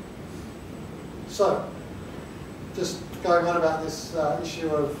 So, just going on about this issue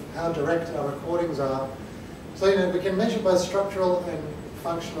of how direct our recordings are. So, we can measure both structural and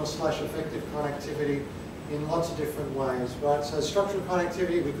functional / effective connectivity in lots of different ways, right? So structural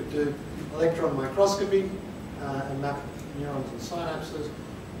connectivity, we could do electron microscopy and map neurons and synapses.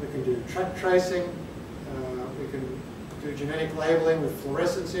 We can do track tracing. We can do genetic labeling with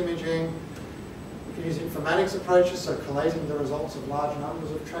fluorescence imaging. We can use informatics approaches, so collating the results of large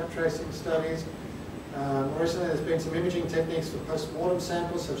numbers of track tracing studies. More recently, there's been some imaging techniques for post-mortem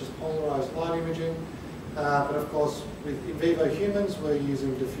samples, such as polarized light imaging. But of course, with in vivo humans, we're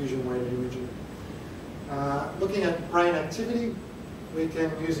using diffusion-weighted imaging. Looking at brain activity, we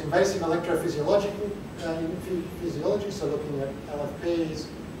can use invasive electrophysiology, so looking at LFPs,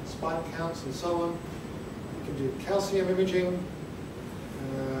 spike counts, and so on. We can do calcium imaging.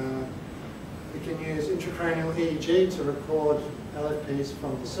 We can use intracranial EEG to record LFPs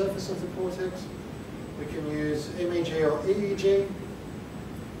from the surface of the cortex. We can use MEG or EEG,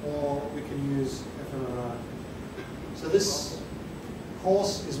 or we can use fMRI. So this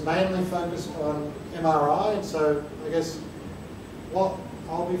course is mainly focused on MRI, and so I guess what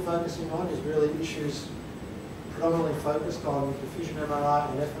I'll be focusing on is really issues predominantly focused on diffusion MRI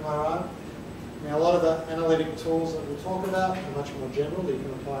and fMRI. I mean, a lot of the analytic tools that we'll talk about are much more general. You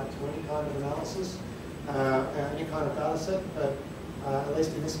can apply it to any kind of analysis, any kind of data set, but at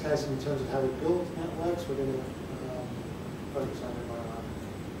least in this case, in terms of how we build networks, we're going to focus on MRI.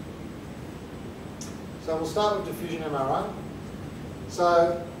 So we'll start with diffusion MRI.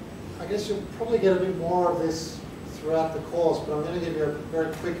 So I guess you'll probably get a bit more of this throughout the course, but I'm going to give you a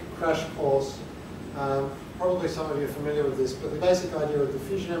very quick crash course. Probably some of you are familiar with this, but the basic idea of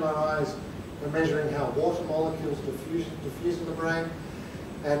diffusion MRI is we're measuring how water molecules diffuse in the brain.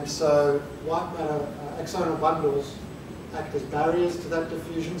 And so white matter axonal bundles act as barriers to that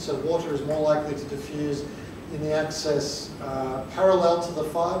diffusion, so water is more likely to diffuse in the axis parallel to the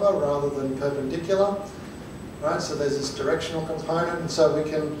fibre rather than perpendicular. Right, so there's this directional component, and so we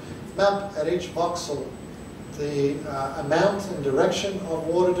can map at each voxel the amount and direction of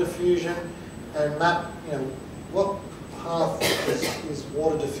water diffusion, and map, what path is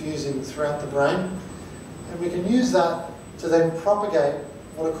water diffusing throughout the brain, and we can use that to then propagate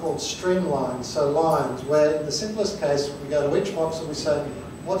what are called streamlines, so lines, where in the simplest case we go to each voxel, we say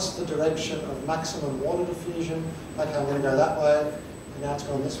what's the direction of maximum water diffusion. Okay, I'm going to go that way. Now it's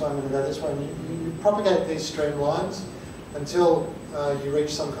going this way, I'm going to go this way. And you propagate these streamlines until you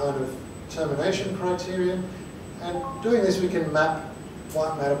reach some kind of termination criterion. And doing this, we can map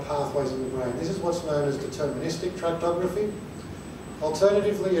white matter pathways in the brain. This is what's known as deterministic tractography.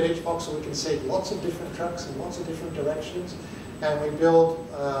 Alternatively, at each voxel, we can see lots of different tracks in lots of different directions. And we build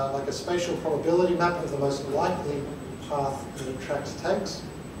like a spatial probability map of the most likely path that a tract takes.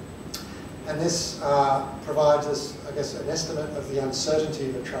 And this provides us, I guess, an estimate of the uncertainty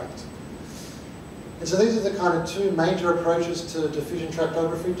of a tract. And so these are the kind of two major approaches to diffusion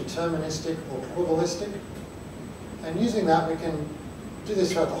tractography, deterministic or probabilistic. And using that, we can do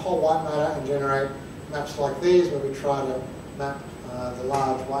this throughout the whole white matter and generate maps like these, where we try to map the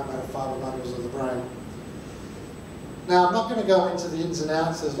large white matter fibre bundles of the brain. Now, I'm not going to go into the ins and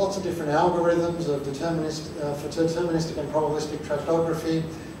outs. There's lots of different algorithms of for deterministic and probabilistic tractography.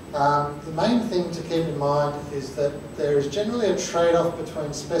 The main thing to keep in mind is that there is generally a trade-off between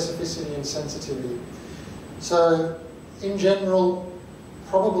specificity and sensitivity. So, in general,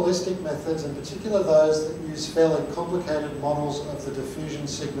 probabilistic methods, in particular those that use fairly complicated models of the diffusion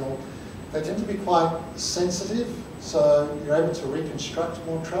signal, they tend to be quite sensitive, so you're able to reconstruct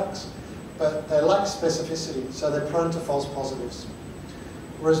more tracks, but they lack specificity, so they're prone to false positives.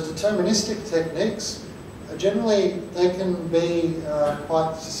 Whereas deterministic techniques, generally they can be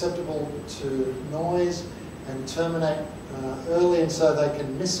quite susceptible to noise and terminate early, and so they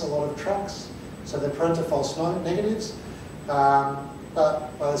can miss a lot of tracks, so they're prone to false negatives.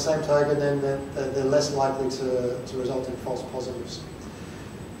 But by the same token, then they're less likely to result in false positives.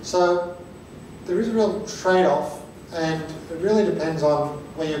 So there is a real trade-off, and it really depends on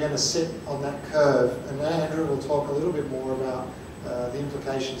where you're going to sit on that curve. And Andrew will talk a little bit more about the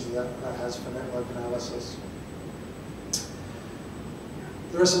implications that has for network analysis.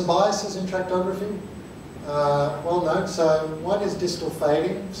 There are some biases in tractography, well known. So one is distal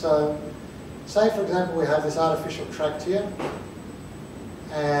fading. So say, for example, we have this artificial tract here,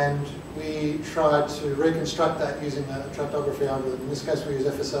 and we try to reconstruct that using a tractography algorithm. In this case, we use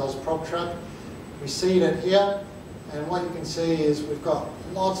FSL's prop track. We seed it here, and what you can see is we've got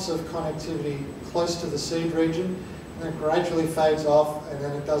lots of connectivity close to the seed region, and then it gradually fades off, and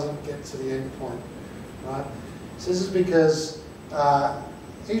then it doesn't get to the end point, right? So this is because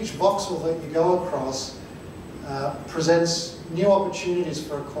each voxel that you go across presents new opportunities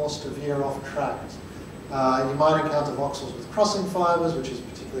for a course to veer off track. You might encounter voxels with crossing fibers, which is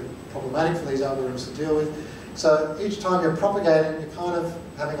particularly problematic for these algorithms to deal with. So each time you're propagating, you're kind of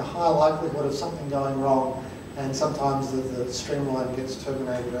having a high likelihood of something going wrong, and sometimes the streamline gets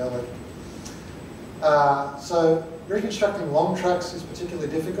terminated early. So reconstructing long tracks is particularly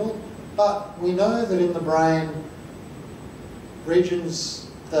difficult, but we know that in the brain, regions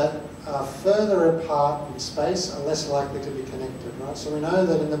that are further apart in space are less likely to be connected, right? So we know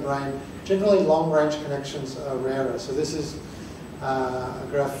that in the brain, generally long-range connections are rarer. So this is a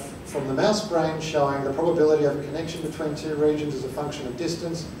graph from the mouse brain showing the probability of a connection between two regions as a function of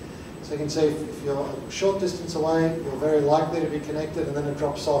distance. So you can see if you're a short distance away, you're very likely to be connected, and then it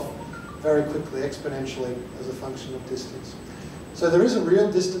drops off very quickly, exponentially, as a function of distance. So there is a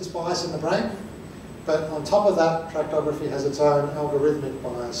real distance bias in the brain, but on top of that, tractography has its own algorithmic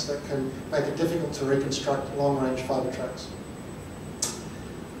bias that can make it difficult to reconstruct long-range fiber tracks.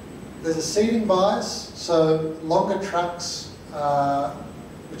 There's a seeding bias, so longer tracks,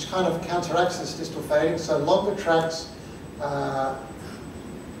 which kind of counteracts this distal fading. So longer tracks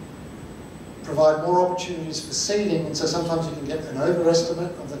provide more opportunities for seeding, and so sometimes you can get an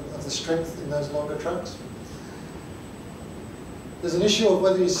overestimate of the strength in those longer tracks. There's an issue of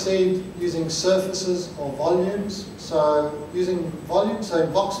whether you seed using surfaces or volumes. So using volume, so in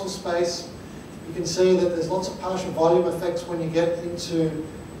voxel space, you can see that there's lots of partial volume effects when you get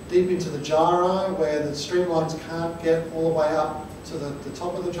deep into the gyri, where the streamlines can't get all the way up to the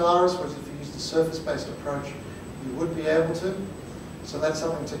top of the gyrus, whereas if you use the surface-based approach, you would be able to. So that's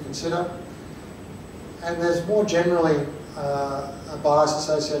something to consider. And there's more generally a bias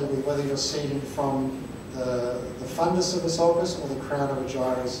associated with whether you're seeding from the fundus of a sulcus or the crown of a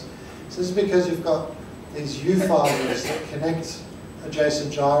gyrus. So this is because you've got these U fibers that connect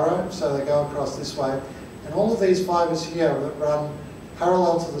adjacent gyro, so they go across this way. And all of these fibers here that run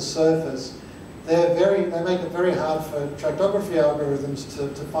parallel to the surface, they make it very hard for tractography algorithms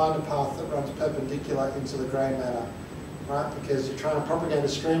to find a path that runs perpendicular into the grey matter, right? Because you're trying to propagate a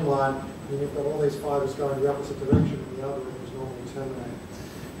streamline, and you've got all these fibers going the opposite direction, and the algorithms normally terminate.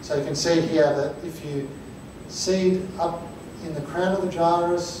 So you can see here that if you seed up in the crown of the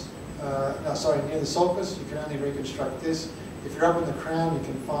gyrus, near the sulcus, you can only reconstruct this. If you're up in the crown, you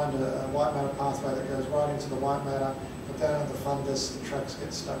can find a white matter pathway that goes right into the white matter, but down at the fundus, the tracks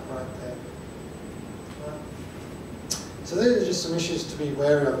get stuck right there. Right. So these are just some issues to be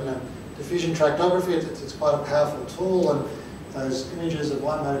wary of. Diffusion tractography, it's quite a powerful tool, and those images of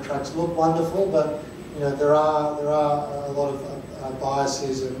white matter tracks look wonderful, but there are a lot of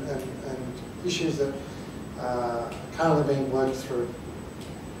biases and issues that are currently being worked through.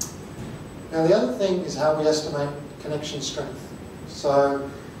 Now the other thing is how we estimate connection strength. So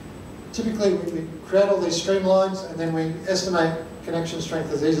typically we create all these streamlines, and then we estimate connection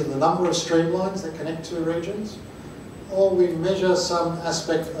strength as either the number of streamlines that connect two regions, or we measure some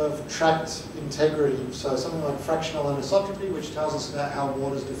aspect of tract integrity. So something like fractional anisotropy, which tells us about how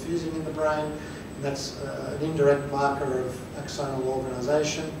water is diffusing in the brain, and that's an indirect marker of axonal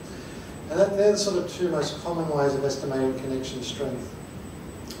organisation. And they're the sort of two most common ways of estimating connection strength.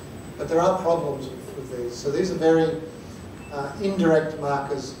 But there are problems with these. So these are very indirect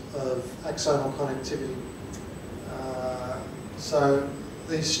markers of axonal connectivity. So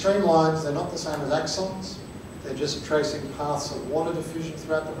these streamlines, they're not the same as axons. They're just tracing paths of water diffusion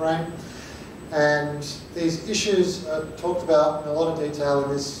throughout the brain. And these issues are talked about in a lot of detail in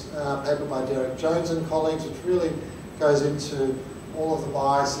this paper by Derek Jones and colleagues, which really goes into all of the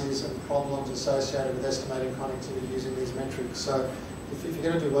biases and problems associated with estimating connectivity using these metrics. So if you're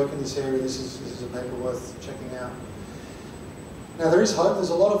going to do work in this area, this is a paper worth checking out. Now there is hope. There's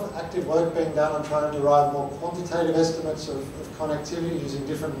a lot of active work being done on trying to derive more quantitative estimates of connectivity using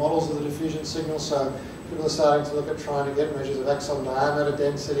different models of the diffusion signal. So people are starting to look at trying to get measures of axon diameter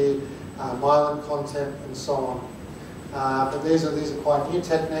density, myelin content, and so on. But these are quite new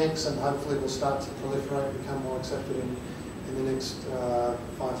techniques, and hopefully will start to proliferate and become more accepted in the next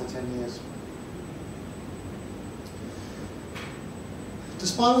 5 to 10 years.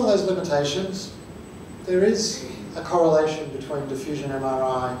 Despite all those limitations, there is a correlation between diffusion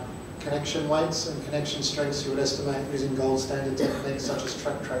MRI connection weights and connection strengths you would estimate using gold standard techniques such as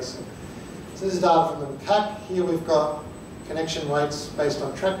track tracing. So this is data from the macaque. Here we've got connection weights based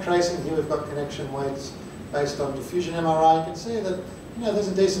on track tracing. Here we've got connection weights based on diffusion MRI. You can see that there's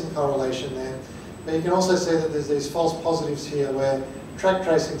a decent correlation there. But you can also see that there's these false positives here where track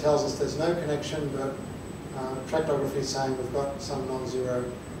tracing tells us there's no connection, but tractography is saying we've got some non-zero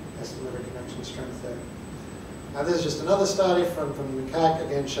estimate of connection strength there. Now this is just another study from the macaque,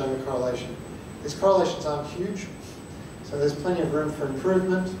 again showing a correlation. These correlations aren't huge, so there's plenty of room for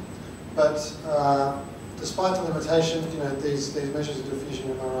improvement, but despite the limitations, these measures of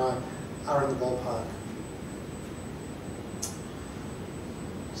diffusion MRI are in the ballpark.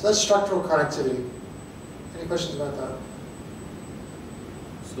 So that's structural connectivity. Any questions about that?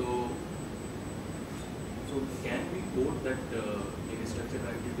 So can we quote that in structural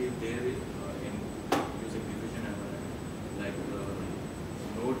connectivity there is in using diffusion MRI, like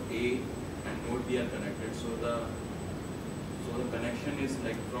node A and node B are connected, so the connection is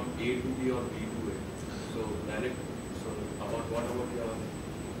like from A to B or B to A. So direct. So what about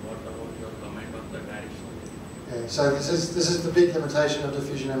your comment on the direction? Yeah, so this is the big limitation of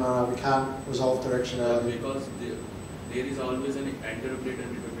diffusion MRI. We can't resolve directionality. Because there is always an interpreter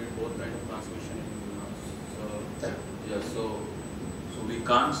between both kind of transmission and neurons. So yeah, so we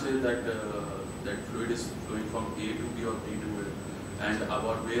can't say that that fluid is flowing from A to B or B to A, and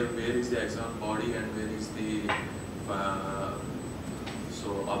about where is the axonal body and where is the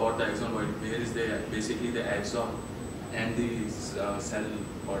so about the axonal body, where is basically the axon and the cell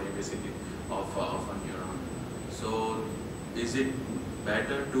body basically of a neuron. So is it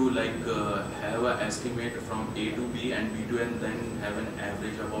better to have an estimate from A to B and B to A and then have an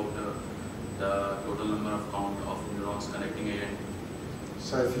average about the total number of count of neurons connecting A and B?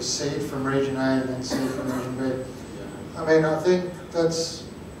 So if you seed from region A and then seed from region B. Yeah. I mean, I think that's,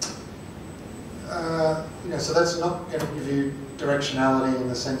 so that's not going to give you directionality in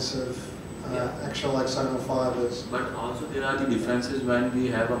the sense of actual axonal fibers. But also there are the differences when we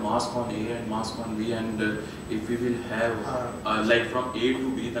have a mask on A and mask on B, and if we will have like from A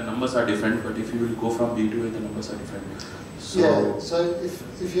to B, the numbers are different, but if you will go from B to A, the numbers are different. So yeah, so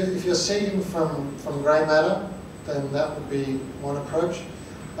if you're seeding from grey matter, then that would be one approach.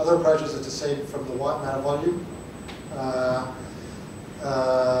 Other approaches are to seed from the white matter volume,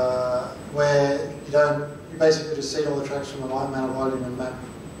 where you basically just seed all the tracks from the white matter volume and map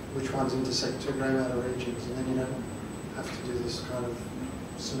which ones intersect two grey matter regions, and then you don't have to do this kind of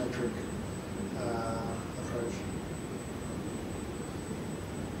symmetric approach.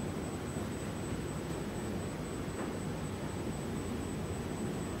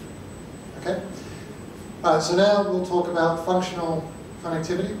 Okay. All right, so now we'll talk about functional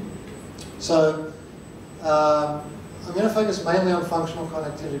connectivity. So I'm going to focus mainly on functional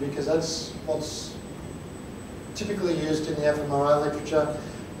connectivity because that's what's typically used in the fMRI literature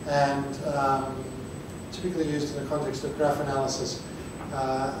and typically used in the context of graph analysis.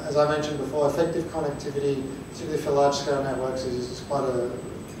 As I mentioned before, effective connectivity, particularly for large-scale networks, is quite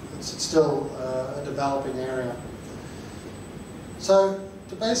it's still a developing area. So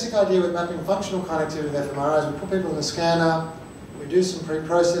the basic idea with mapping functional connectivity with fMRI is we put people in the scanner, we do some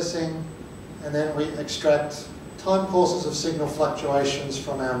pre-processing, and then we extract time courses of signal fluctuations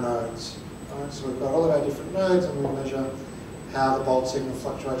from our nodes. Right? So we've got all of our different nodes, and we measure how the bolt signal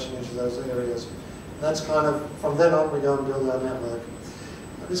fluctuates in each of those areas. And that's kind of, from then on, we go and build our network.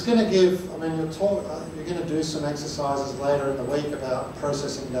 I'm just going to give, you're going to do some exercises later in the week about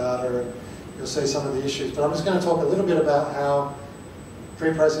processing data, and you'll see some of the issues. But I'm just going to talk a little bit about how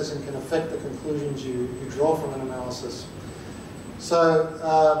pre-processing can affect the conclusions you draw from an analysis. So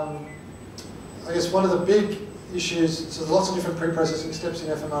I guess one of the big issues, so there's lots of different pre-processing steps in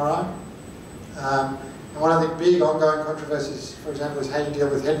fMRI. And one of the big ongoing controversies, for example, is how you deal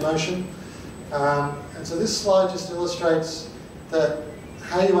with head motion. And so this slide just illustrates that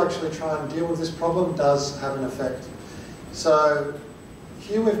how you actually try and deal with this problem does have an effect. So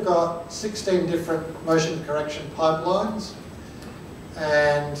here we've got 16 different motion correction pipelines.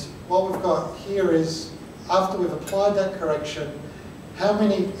 And what we've got here is, after we've applied that correction, how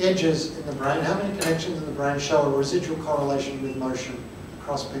many edges in the brain, how many connections in the brain show a residual correlation with motion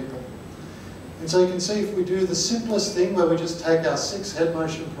across people. And so you can see if we do the simplest thing where we just take our 6 head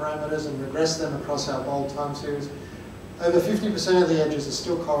motion parameters and regress them across our bold time series, over 50% of the edges are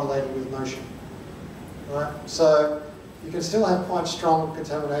still correlated with motion. Right? So you can still have quite strong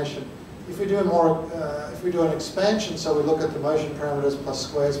contamination. If we do if we do an expansion, so we look at the motion parameters plus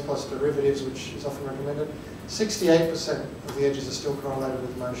squares plus derivatives, which is often recommended, 68% of the edges are still correlated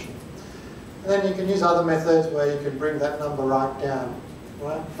with motion. And then you can use other methods where you can bring that number right down,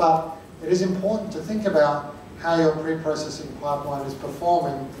 right? But it is important to think about how your pre-processing pipeline is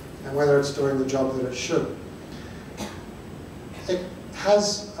performing and whether it's doing the job that it should. It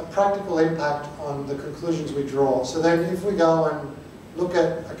has a practical impact on the conclusions we draw. So then if we go and look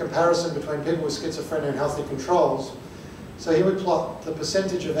at a comparison between people with schizophrenia and healthy controls, so here we plot the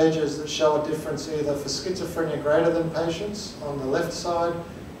percentage of edges that show a difference either for schizophrenia greater than patients on the left side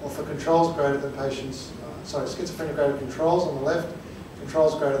or for controls greater than patients, schizophrenia greater than controls on the left,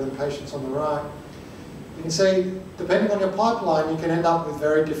 controls greater than patients on the right. You can see, depending on your pipeline, you can end up with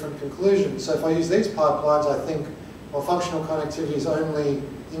very different conclusions. So if I use these pipelines, I think, well, functional connectivity is only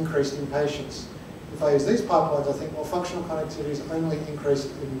increased in patients. If I use these pipelines, I think, well, functional connectivity is only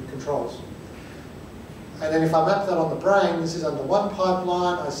increased in controls. And then if I map that on the brain, this is under one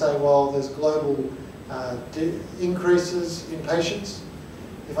pipeline, I say, well, there's global increases in patients.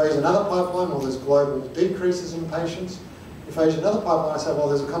 If I use another pipeline, well, there's global decreases in patients. If I use another pipeline, I say, well,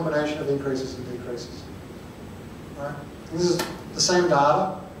 there's a combination of increases and decreases. Right? And this is the same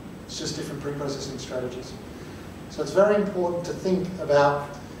data, it's just different pre-processing strategies. So it's very important to think about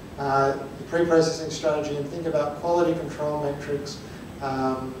the pre-processing strategy and think about quality control metrics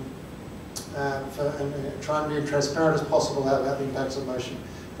and try and be as transparent as possible about the impacts of motion.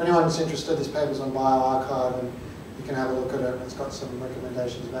 If anyone's interested, this paper's on bioRxiv and you can have a look at it, and it's got some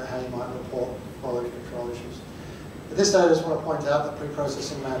recommendations about how you might report quality control issues. At this stage, I just want to point out that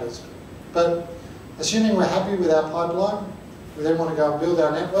pre-processing matters. But assuming we're happy with our pipeline, we then want to go and build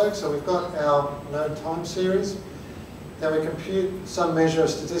our network. So we've got our node time series. Then we compute some measure of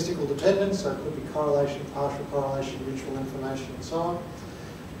statistical dependence, so it could be correlation, partial correlation, mutual information, and so on.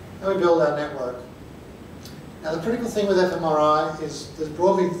 And we build our network. Now the critical thing with fMRI is there's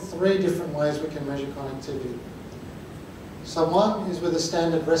broadly 3 different ways we can measure connectivity. So one is with a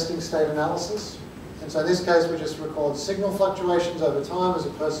standard resting state analysis. And so in this case we just record signal fluctuations over time as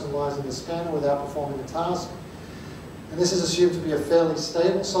a person lies in the scanner without performing a task. And this is assumed to be a fairly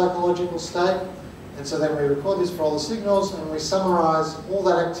stable psychological state. And so then we record this for all the signals and we summarize all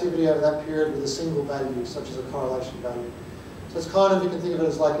that activity over that period with a single value, such as a correlation value. So it's kind of, you can think of it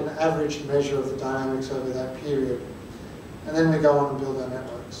as like an average measure of the dynamics over that period. And then we go on and build our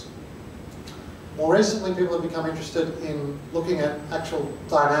networks. More recently, people have become interested in looking at actual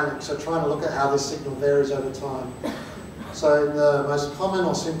dynamics, so trying to look at how this signal varies over time. So in the most common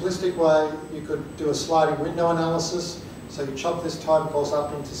or simplistic way, you could do a sliding window analysis. So you chop this time course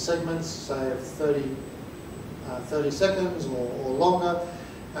up into segments, say of 30 seconds or longer.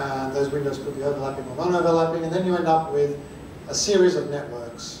 Those windows could be overlapping or non-overlapping, and then you end up with a series of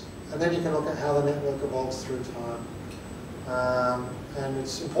networks. And then you can look at how the network evolves through time. And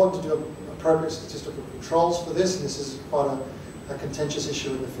it's important to do appropriate statistical controls for this, and this is quite a contentious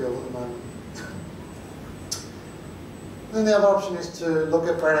issue in the field at the moment. Then the other option is to look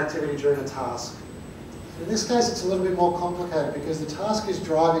at brain activity during a task. In this case, it's a little bit more complicated because the task is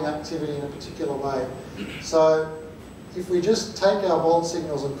driving activity in a particular way. So if we just take our bold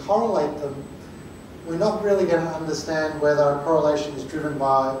signals and correlate them, we're not really going to understand whether a correlation is driven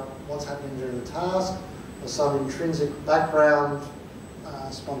by what's happening during the task or some intrinsic background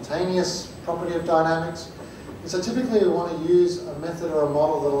spontaneous property of dynamics. And so typically we want to use a method or a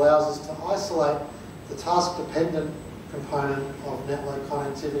model that allows us to isolate the task-dependent component of network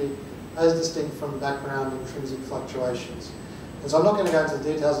connectivity as distinct from background intrinsic fluctuations. And so I'm not going to go into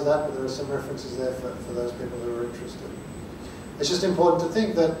the details of that, but there are some references there for those people who are interested. It's just important to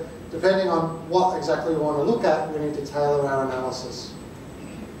think that depending on what exactly we want to look at, we need to tailor our analysis.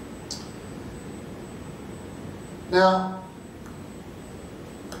 Now,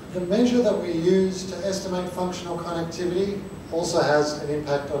 the measure that we use to estimate functional connectivity also has an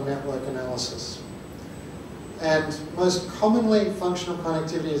impact on network analysis. And most commonly, functional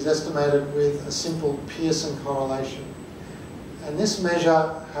connectivity is estimated with a simple Pearson correlation. And this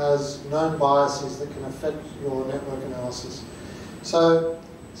measure has known biases that can affect your network analysis. So,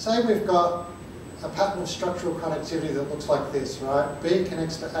 say we've got a pattern of structural connectivity that looks like this, right? B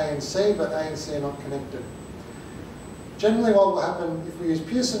connects to A and C, but A and C are not connected. Generally what will happen if we use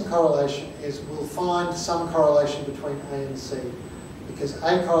Pearson correlation is we'll find some correlation between A and C. Because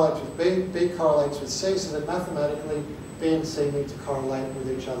A correlates with B, B correlates with C, so that mathematically B and C need to correlate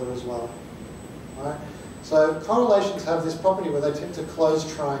with each other as well. Right? So correlations have this property where they tend to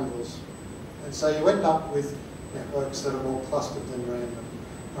close triangles. And so you end up with networks that are more clustered than random.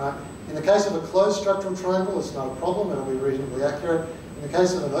 Right? In the case of a closed structural triangle, it's not a problem, it'll be reasonably accurate. In the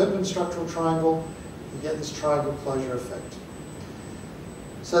case of an open structural triangle, you get this triangle closure effect.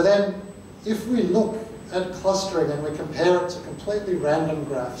 So then, if we look at clustering and we compare it to completely random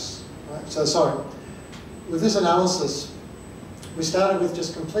graphs, right? So sorry, with this analysis, we started with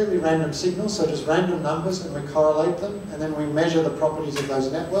just completely random signals, so just random numbers, and we correlate them, and then we measure the properties of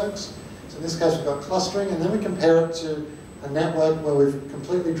those networks. So in this case, we've got clustering, and then we compare it to a network where we've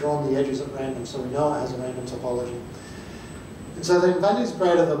completely drawn the edges at random, so we know it has a random topology. And so then values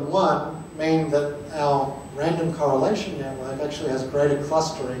greater than 1 mean that our random correlation network actually has greater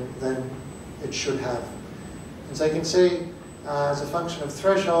clustering than it should have. And so you can see, as a function of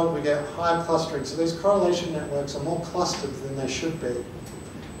threshold, we get higher clustering. So these correlation networks are more clustered than they should be.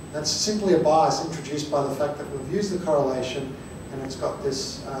 That's simply a bias introduced by the fact that we've used the correlation and it's got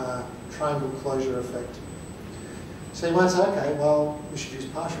this triangle closure effect. So you might say, okay, well, we should use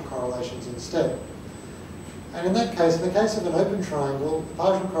partial correlations instead. And in that case, in the case of an open triangle, the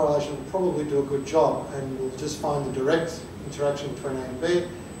partial correlation will probably do a good job, and we'll just find the direct interaction between A and B,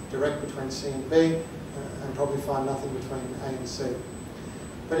 direct between C and B, and probably find nothing between A and C.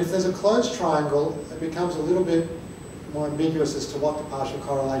 But if there's a closed triangle, it becomes a little bit more ambiguous as to what the partial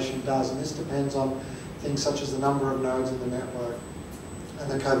correlation does, and this depends on things such as the number of nodes in the network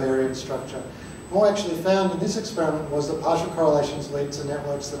and the covariance structure. What we actually found in this experiment was that partial correlations lead to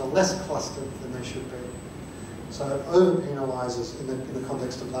networks that are less clustered than they should be. So it over-penalizes in the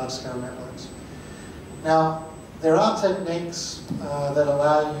context of large-scale networks. Now, there are techniques that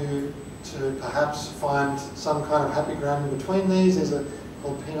allow you to perhaps find some kind of happy ground in between these. These are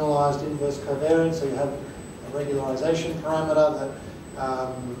called penalized inverse covariance. So you have a regularization parameter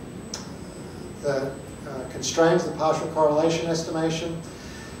that constrains the partial correlation estimation.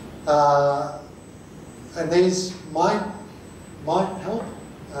 And these might help.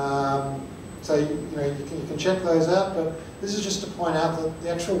 So you can check those out, but this is just to point out that the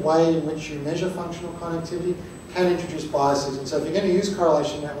actual way in which you measure functional connectivity can introduce biases. And so if you're going to use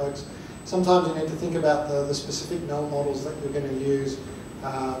correlation networks, sometimes you need to think about the specific null models that you're going to use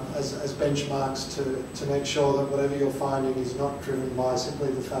as benchmarks to make sure that whatever you're finding is not driven by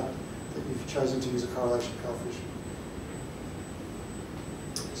simply the fact that you've chosen to use a correlation coefficient.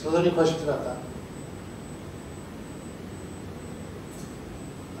 So are there any questions about that?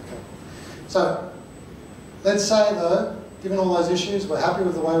 So, let's say though, given all those issues, we're happy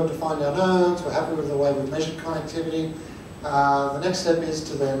with the way we've defined our nodes, we're happy with the way we've measured connectivity. The next step is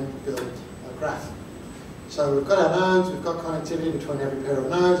to then build a graph. So we've got our nodes, we've got connectivity between every pair of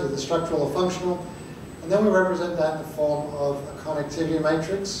nodes, either structural or functional, and then we represent that in the form of a connectivity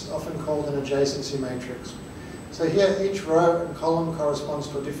matrix, often called an adjacency matrix. So here, each row and column corresponds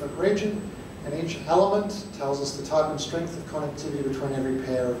to a different region, and each element tells us the type and strength of connectivity between every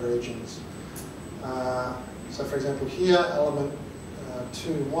pair of regions. So for example here, element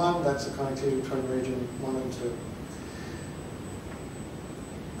 2, 1, that's the connectivity between region 1 and 2.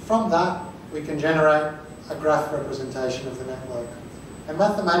 From that, we can generate a graph representation of the network. And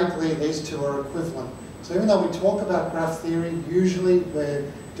mathematically, these two are equivalent. So even though we talk about graph theory, usually we're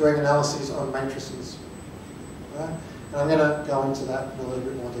doing analyses on matrices. Right? And I'm going to go into that in a little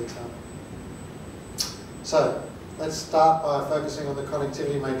bit more detail. So let's start by focusing on the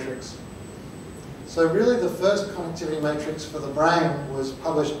connectivity matrix. So really the first connectivity matrix for the brain was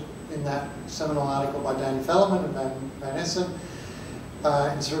published in that seminal article by Dan Fellerman and Van Essen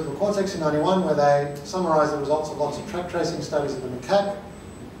in Cerebral Cortex in '91, where they summarised the results of lots of track tracing studies in the macaque.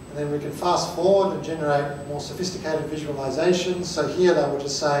 And then we can fast forward and generate more sophisticated visualizations. So here they were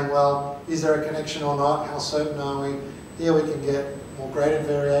just saying, well, is there a connection or not? How certain are we? Here we can get more graded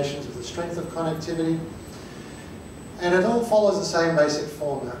variations of the strength of connectivity. And it all follows the same basic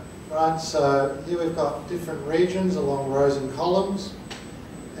format, right? So here we've got different regions along rows and columns.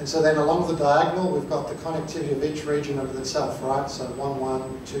 And so then along the diagonal, we've got the connectivity of each region of itself, right? So 1,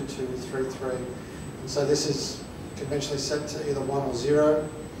 1, 2, 2, 3, 3. And so this is conventionally set to either 1 or 0.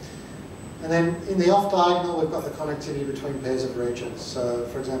 And then in the off diagonal, we've got the connectivity between pairs of regions. So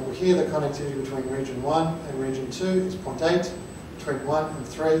for example, here the connectivity between region 1 and region 2 is 0.8, between 1 and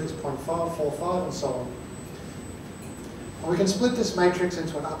 3 is 0.5, 4, 5, and so on. And we can split this matrix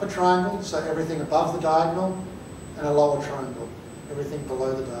into an upper triangle, so everything above the diagonal, and a lower triangle, everything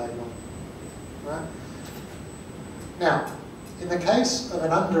below the diagonal. Right? Now, in the case of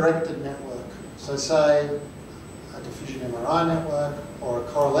an undirected network, so say a diffusion MRI network or a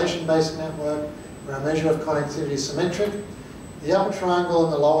correlation-based network where a measure of connectivity is symmetric, the upper triangle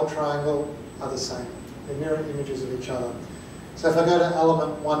and the lower triangle are the same. They're mirror images of each other. So if I go to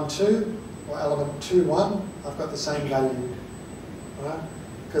element 1, 2 or element 2, 1, I've got the same value. Right?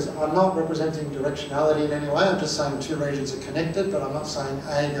 because I'm not representing directionality in any way. I'm just saying two regions are connected, but I'm not saying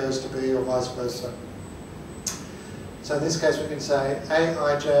A goes to B or vice versa. So in this case, we can say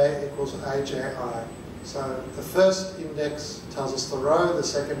Aij equals Aji. So the first index tells us the row, the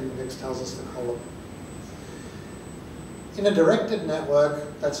second index tells us the column. In a directed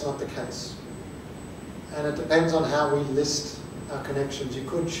network, that's not the case. And it depends on how we list our connections. You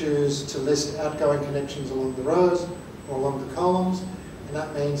could choose to list outgoing connections along the rows or along the columns, and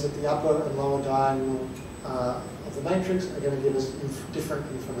that means that the upper and lower diagonal of the matrix are going to give us different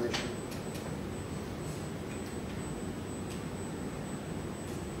information.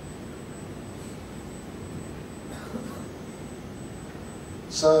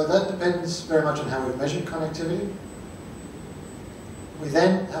 So that depends very much on how we've measured connectivity. We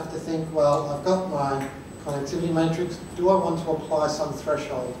then have to think, well, I've got my connectivity matrix. Do I want to apply some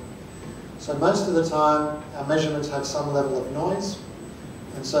threshold? So most of the time, our measurements have some level of noise.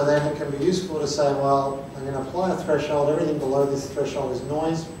 And so then it can be useful to say, well, I'm going to apply a threshold. Everything below this threshold is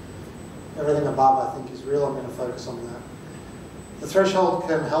noise. Everything above, I think, is real. I'm going to focus on that. The threshold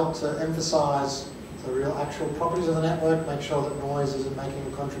can help to emphasize the real actual properties of the network, make sure that noise isn't making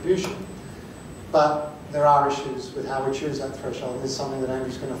a contribution. But there are issues with how we choose that threshold. This is something that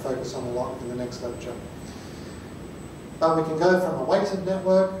Andrew's going to focus on a lot in the next lecture. But we can go from a weighted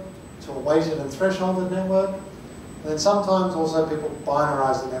network to a weighted and thresholded network. And then sometimes also people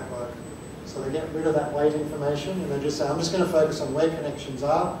binarize the network. So they get rid of that weight information and they just say, I'm just going to focus on where connections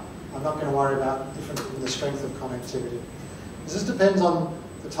are. I'm not going to worry about the strength of connectivity. This depends on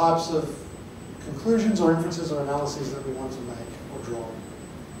the types of conclusions or inferences or analyses that we want to make or draw.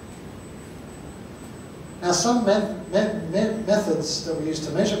 Now some methods that we use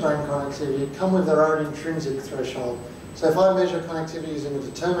to measure brain connectivity come with their own intrinsic threshold. So if I measure connectivity using a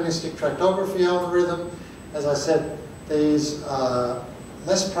deterministic tractography algorithm, as I said, these are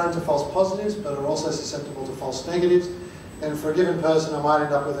less prone to false positives but are also susceptible to false negatives. And for a given person, I might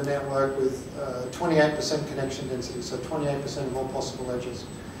end up with a network with 28% connection density, so 28% of all possible edges.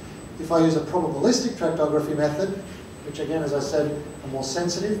 If I use a probabilistic tractography method, which again, as I said, are more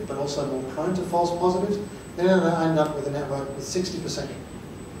sensitive but also more prone to false positives, then I end up with a network with 60%,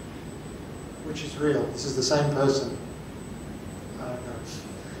 which is real. This is the same person.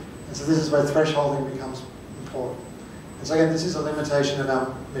 And so this is where thresholding becomes important. And so again, this is a limitation of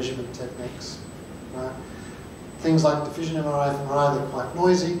our measurement techniques. Right? Things like diffusion MRI, fMRI, they're quite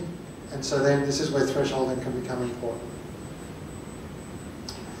noisy, and so then this is where thresholding can become important.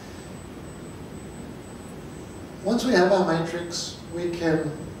 Once we have our matrix, we can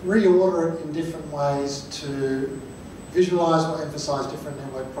reorder it in different ways to visualize or emphasize different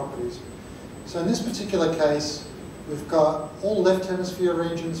network properties. So in this particular case, we've got all left hemisphere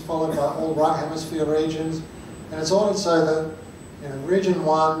regions followed by all right hemisphere regions, and it's ordered so that region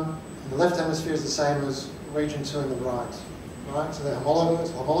 1 in the left hemisphere is the same as region 2 in the right. Right? So they're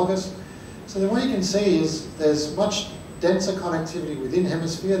homologous. So then what you can see is there's much denser connectivity within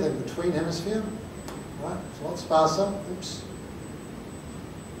hemisphere than between hemisphere. Right? It's a lot sparser. Oops.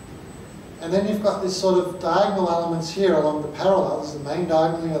 And then you've got this sort of diagonal elements here along the parallel. This is the main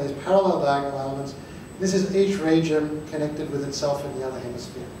diagonal. You've got these parallel diagonal elements. This is each region connected with itself in the other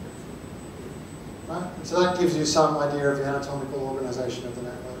hemisphere. Right? And so that gives you some idea of the anatomical organization of the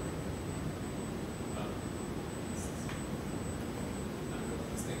network.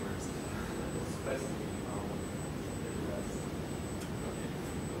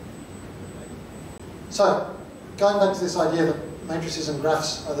 So, going back to this idea that matrices and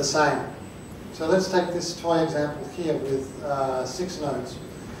graphs are the same. So let's take this toy example here with 6 nodes.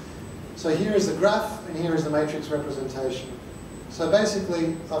 So here is the graph, and here is the matrix representation. So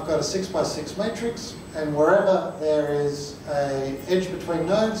basically, I've got a 6 by 6 matrix, and wherever there is an edge between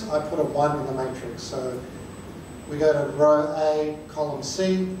nodes, I put a 1 in the matrix. So we go to row A, column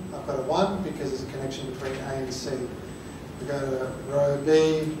C, I've got a 1 because there's a connection between A and C. We go to row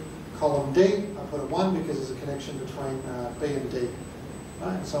B, column D, I put a 1 because there's a connection between B and D,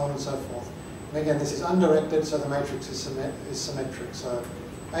 right? And so on and so forth. And again, this is undirected, so the matrix is symmetric. So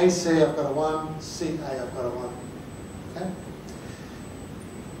AC, I've got a 1, CA, I've got a 1. Okay?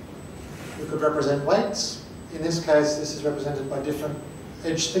 We could represent weights. In this case, this is represented by different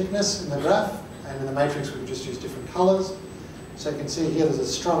edge thickness in the graph, and in the matrix we could just use different colors. So you can see here there's a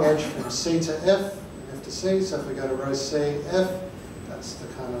strong edge from C to F, and F to C. So if we go to row C, F, that's the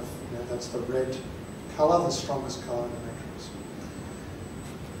kind of, that's the red color, the strongest color in the matrix.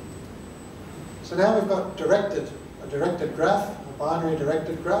 So now we've got a directed graph, a binary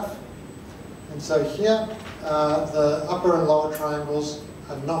directed graph. And so here, the upper and lower triangles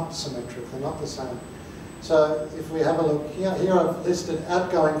are not symmetric, they're not the same. So if we have a look here, I've listed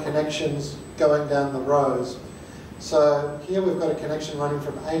outgoing connections going down the rows. So here we've got a connection running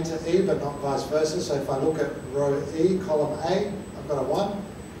from A to E, but not vice versa. So if I look at row E, column A, I've got a 1.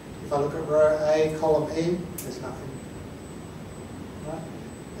 If I look at row A, column E, there's nothing. Right?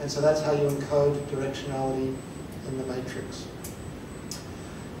 And so that's how you encode directionality in the matrix.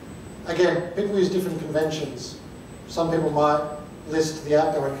 Again, people use different conventions. Some people might list the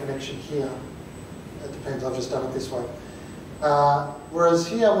outgoing connection here. It depends, I've just done it this way. Whereas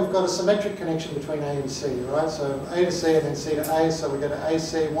here we've got a symmetric connection between A and C, right? So A to C and then C to A, so we go to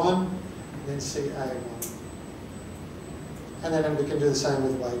AC1 and then CA1. And then we can do the same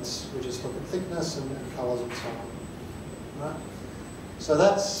with weights. We just look at thickness and colours and so on, right? So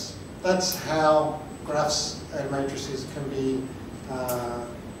that's how graphs and matrices can be,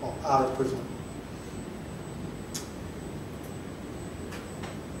 are equivalent.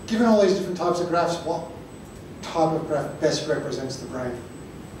 Given all these different types of graphs, what type of graph best represents the brain?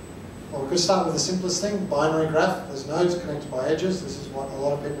 Well, we could start with the simplest thing, binary graph. There's nodes connected by edges. This is what a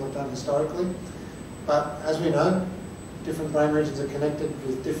lot of people have done historically. But as we know, different brain regions are connected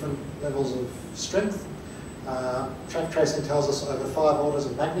with different levels of strength. Track tracing tells us over 5 orders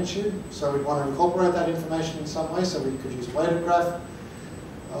of magnitude, so we'd want to incorporate that information in some way, so we could use weighted graph.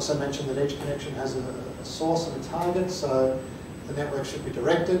 I also mentioned that each connection has a source and a target, so the network should be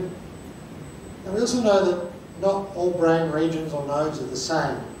directed. And we also know that not all brain regions or nodes are the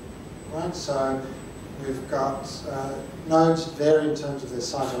same, right? So we've got nodes vary in terms of their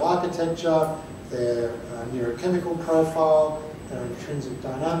cytoarchitecture, their neurochemical profile, their intrinsic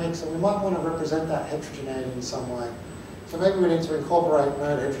dynamics, and we might want to represent that heterogeneity in some way. So maybe we need to incorporate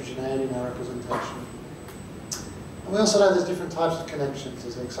node heterogeneity in our representation. And we also know there's different types of connections.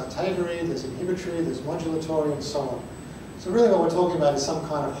 There's excitatory, there's inhibitory, there's modulatory, and so on. So really what we're talking about is some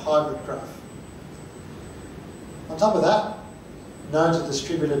kind of hybrid graph. On top of that, nodes are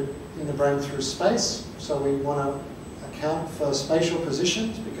distributed in the brain through space, so we want to account for spatial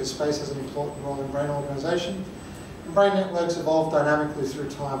positions because space has an important role in brain organization. And brain networks evolve dynamically through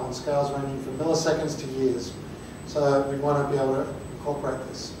time on scales ranging from milliseconds to years. So we want to be able to incorporate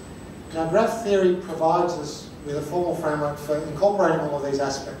this. Now, graph theory provides us with a formal framework for incorporating all of these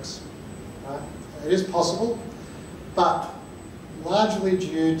aspects. Right? It is possible, but largely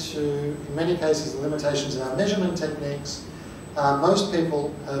due to, in many cases, the limitations of our measurement techniques, most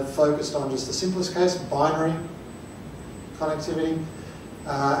people have focused on just the simplest case, binary connectivity.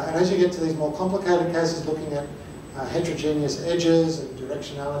 And as you get to these more complicated cases, looking at heterogeneous edges and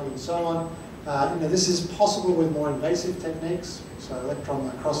directionality and so on, this is possible with more invasive techniques, so electron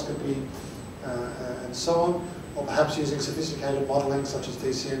microscopy and so on, or perhaps using sophisticated modelling such as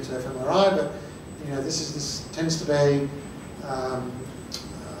DCM to fMRI. But this tends to be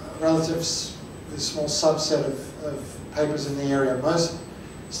relative small subset of papers in the area. Most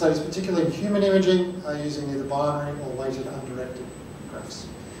studies, particularly in human imaging, are using either binary or weighted undirected graphs.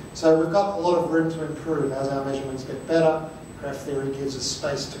 So we've got a lot of room to improve as our measurements get better. Graph theory gives us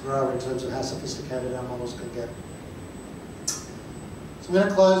space to grow in terms of how sophisticated our models can get. So I'm going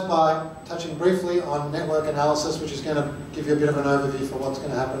to close by touching briefly on network analysis, which is going to give you a bit of an overview for what's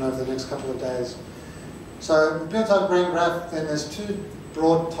going to happen over the next couple of days. So with phenotype brain graph, then there's 2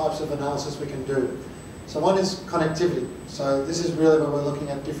 broad types of analysis we can do. So one is connectivity. So this is really where we're looking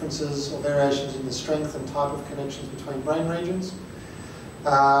at differences or variations in the strength and type of connections between brain regions.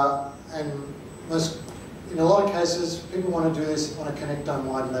 And in a lot of cases, people want to do this on a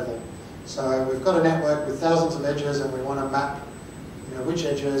connectome-wide level. So we've got a network with thousands of edges, and we want to map, which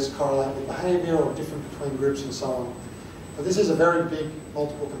edges correlate with behaviour or different between groups and so on. But this is a very big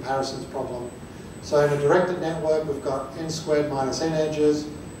multiple comparisons problem. So in a directed network, we've got n squared minus n edges.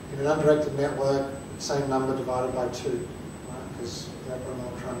 In an undirected network, same number divided by 2, right? Because the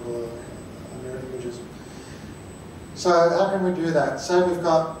epidermal triangle are mirror images. So how can we do that? Say we've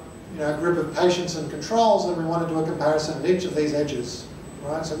got a group of patients and controls, and we want to do a comparison of each of these edges,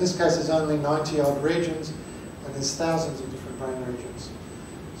 right? So in this case, there's only 90-odd regions, and there's thousands of different brain regions.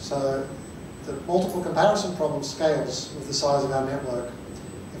 So the multiple comparison problem scales with the size of our network.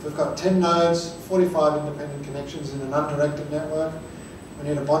 If we've got 10 nodes, 45 independent connections in an undirected network, we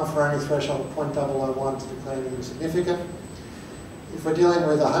need a bond-for-only threshold of 0.001 to declare anything significant. If we're dealing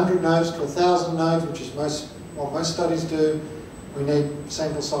with 100 nodes to 1,000 nodes, which is what most studies do, we need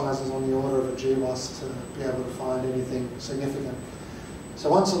sample sizes on the order of a GWAS to be able to find anything significant. So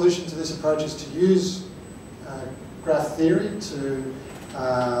one solution to this approach is to use graph theory to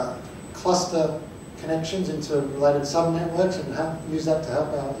cluster connections into related subnetworks and use that to help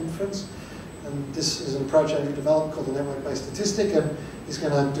our inference. And this is an approach Andrew developed called the network-based statistic, and he's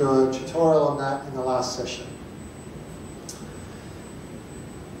going to do a tutorial on that in the last session.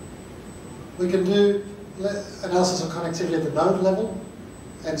 We can do analysis of connectivity at the node level.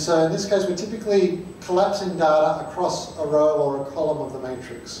 And so in this case, we're typically collapsing data across a row or a column of the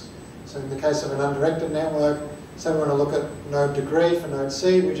matrix. So in the case of an undirected network, say we want to look at node degree for node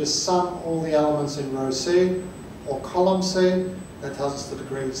C, we just sum all the elements in row C or column C. That tells us the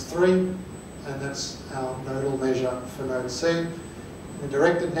degree is 3, and that's our nodal measure for node C. In a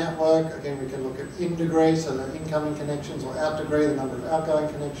directed network, again, we can look at in degree, so the incoming connections, or out degree, the number of outgoing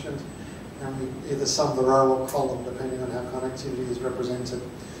connections. And we either sum the row or column depending on how connectivity is represented.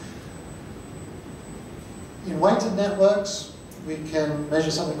 In weighted networks, we can measure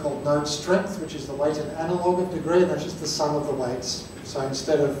something called node strength, which is the weighted analog of degree, and that's just the sum of the weights. So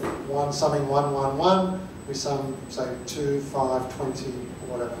instead of summing 1, 1, 1, we sum, say, 2, 5, 20, or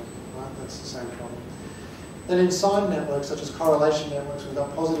whatever. Right? That's the same problem. Then in sign networks, such as correlation networks, we've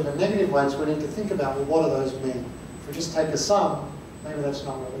got positive and negative weights. We need to think about, well, what do those mean? If we just take a sum, maybe that's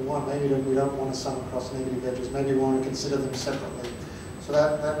not what we want. Maybe we don't want to sum across negative edges. Maybe we want to consider them separately. So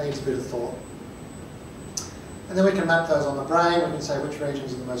that needs a bit of thought. And then we can map those on the brain. We can say which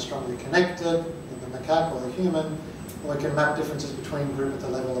regions are the most strongly connected, in the macaque or the human. Or we can map differences between group at the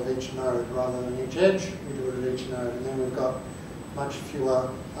level of each node. Rather than each edge, we do it at each node. And then we've got much smaller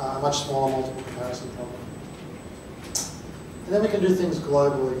multiple comparison problem. And then we can do things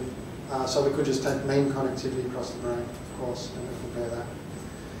globally. So we could just take mean connectivity across the brain, of course, and compare that.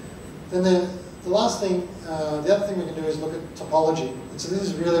 Then the last thing, the other thing we can do is look at topology. And so this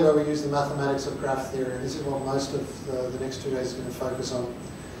is really where we use the mathematics of graph theory, and this is what most of the next 2 days is going to focus on.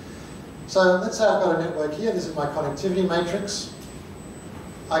 So let's say I've got a network here. This is my connectivity matrix.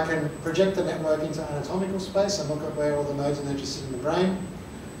 I can project the network into anatomical space and look at where all the nodes and edges sit in the brain.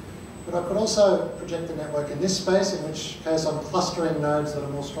 But I could also project the network in this space, in which case I'm clustering nodes that are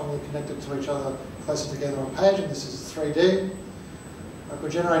more strongly connected to each other closer together on page, and this is 3D. I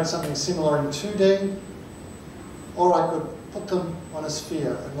could generate something similar in 2D, or I could put them on a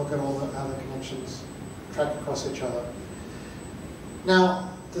sphere and look at all how the connections track across each other. Now,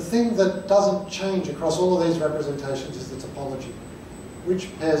 the thing that doesn't change across all of these representations is the topology.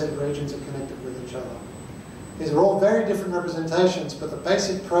 Which pairs of regions are connected with each other? These are all very different representations, but the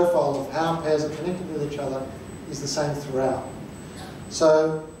basic profile of how pairs are connected with each other is the same throughout.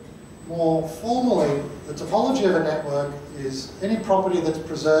 So, more formally, the topology of a network is any property that's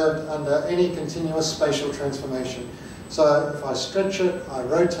preserved under any continuous spatial transformation. So if I stretch it, I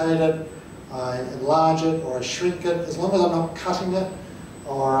rotate it, I enlarge it, or I shrink it, as long as I'm not cutting it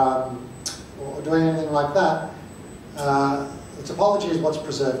or doing anything like that, the topology is what's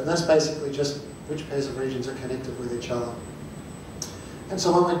preserved. And that's basically just which pairs of regions are connected with each other. And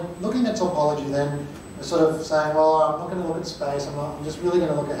so when we're looking at topology then, we're sort of saying, well, I'm not going to look at space, I'm just really going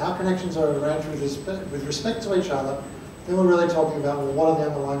to look at how connections are arranged with respect to each other. Then we're really talking about, well, what are the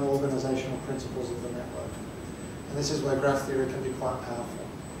underlying organizational principles of the network? And this is where graph theory can be quite powerful.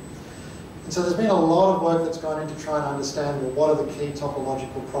 And so there's been a lot of work that's gone into trying to understand, well, what are the key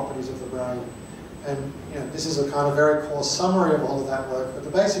topological properties of the brain? And this is a kind of very coarse summary of all of that work, but the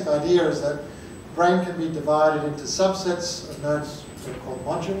basic idea is that the brain can be divided into subsets of nodes that are called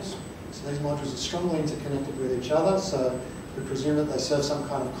modules. So these modules are strongly interconnected with each other, so we presume that they serve some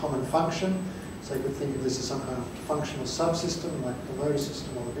kind of common function. So you could think of this as some kind of functional subsystem, like the motor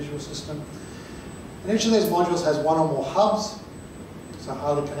system or the visual system. And each of these modules has one or more hubs, so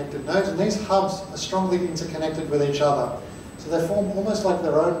highly connected nodes, and these hubs are strongly interconnected with each other. So they form almost like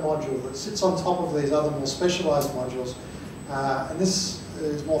their own module that sits on top of these other more specialized modules. And this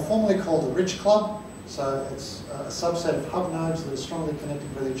is more formally called a rich club. So it's a subset of hub nodes that are strongly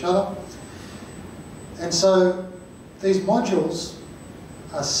connected with each other. And so these modules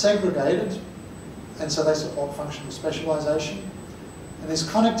are segregated, and so they support functional specialization. And this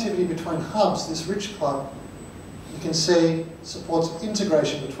connectivity between hubs, this rich club, you can see supports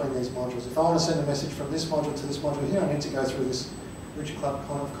integration between these modules. If I want to send a message from this module to this module here, I need to go through this rich club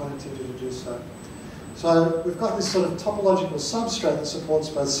kind of connectivity to do so. So we've got this sort of topological substrate that supports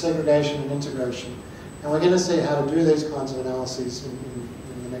both segregation and integration. And we're going to see how to do these kinds of analyses in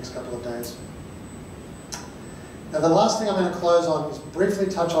the next couple of days. Now the last thing I'm going to close on is briefly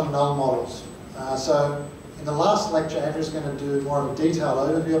touch on null models. So in the last lecture, Andrew's going to do more of a detailed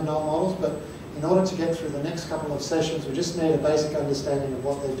overview of null models, but in order to get through the next couple of sessions, we just need a basic understanding of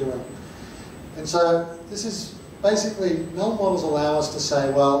what they're doing. And so this is basically, null models allow us to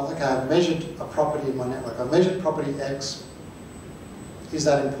say, well, okay, I've measured a property in my network. I've measured property X. Is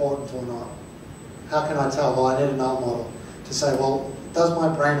that important or not? How can I tell? Well, I need a null model to say, well, does my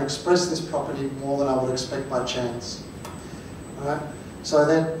brain express this property more than I would expect by chance? Right? So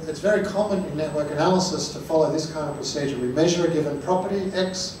then it's very common in network analysis to follow this kind of procedure. We measure a given property,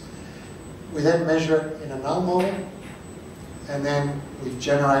 X, we then measure it in a null model, and then we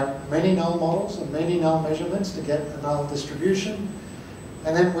generate many null models and many null measurements to get a null distribution,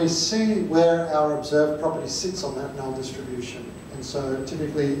 and then we see where our observed property sits on that null distribution. And so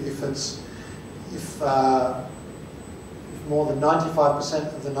typically if more than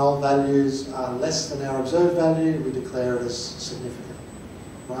 95% of the null values are less than our observed value, we declare it as significant.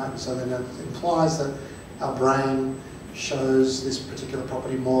 Right? So then it implies that our brain shows this particular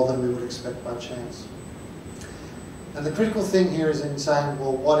property more than we would expect by chance. And the critical thing here is in saying,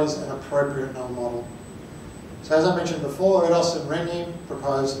 well, what is an appropriate null model? So as I mentioned before, Eros and Renyi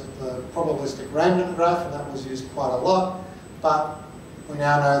proposed the probabilistic random graph, and that was used quite a lot. But we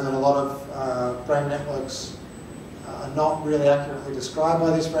now know that a lot of brain networks are not really accurately described by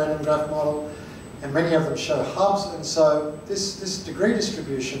this random graph model, and many of them show hubs, and so this degree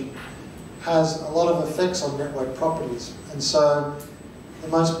distribution has a lot of effects on network properties. And so the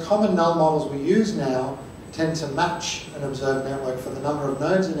most common null models we use now tend to match an observed network for the number of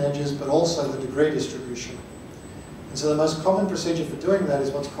nodes and edges, but also the degree distribution. And so the most common procedure for doing that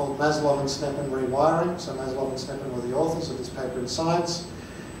is what's called Maslov and Sneppen rewiring. So Maslov and Sneppen were the authors of this paper in Science.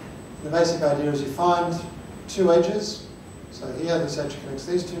 And the basic idea is you find two edges. So here, this edge connects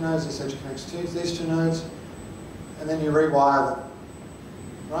these two nodes, this edge connects these two nodes, and then you rewire them,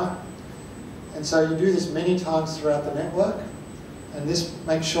 right? And so you do this many times throughout the network, and this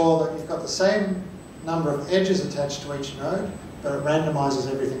makes sure that you've got the same number of edges attached to each node, but it randomizes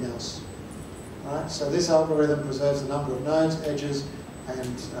everything else, right? So this algorithm preserves the number of nodes, edges,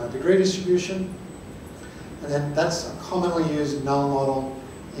 and degree distribution, and then that's a commonly used null model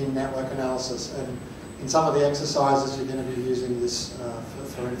in network analysis. And in some of the exercises, you're going to be using this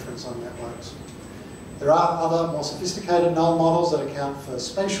for inference on networks. There are other more sophisticated null models that account for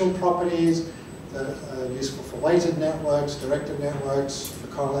spatial properties, that are useful for weighted networks, directed networks, for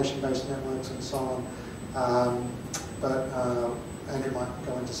correlation-based networks, and so on. Andrew might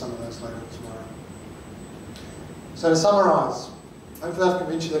go into some of those later tomorrow. So to summarize, hopefully I've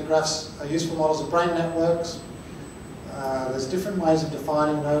convinced you that graphs are useful models of brain networks. There's different ways of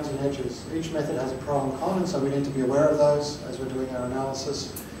defining nodes and edges. Each method has a pro and con, and so we need to be aware of those as we're doing our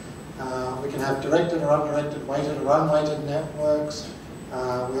analysis. We can have directed or undirected, weighted or unweighted networks.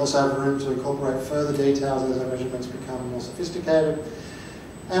 We also have room to incorporate further details as our measurements become more sophisticated.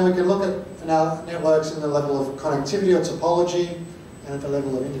 And we can look at our networks in the level of connectivity or topology, and at the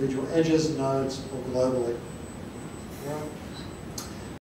level of individual edges, nodes, or globally. Yeah.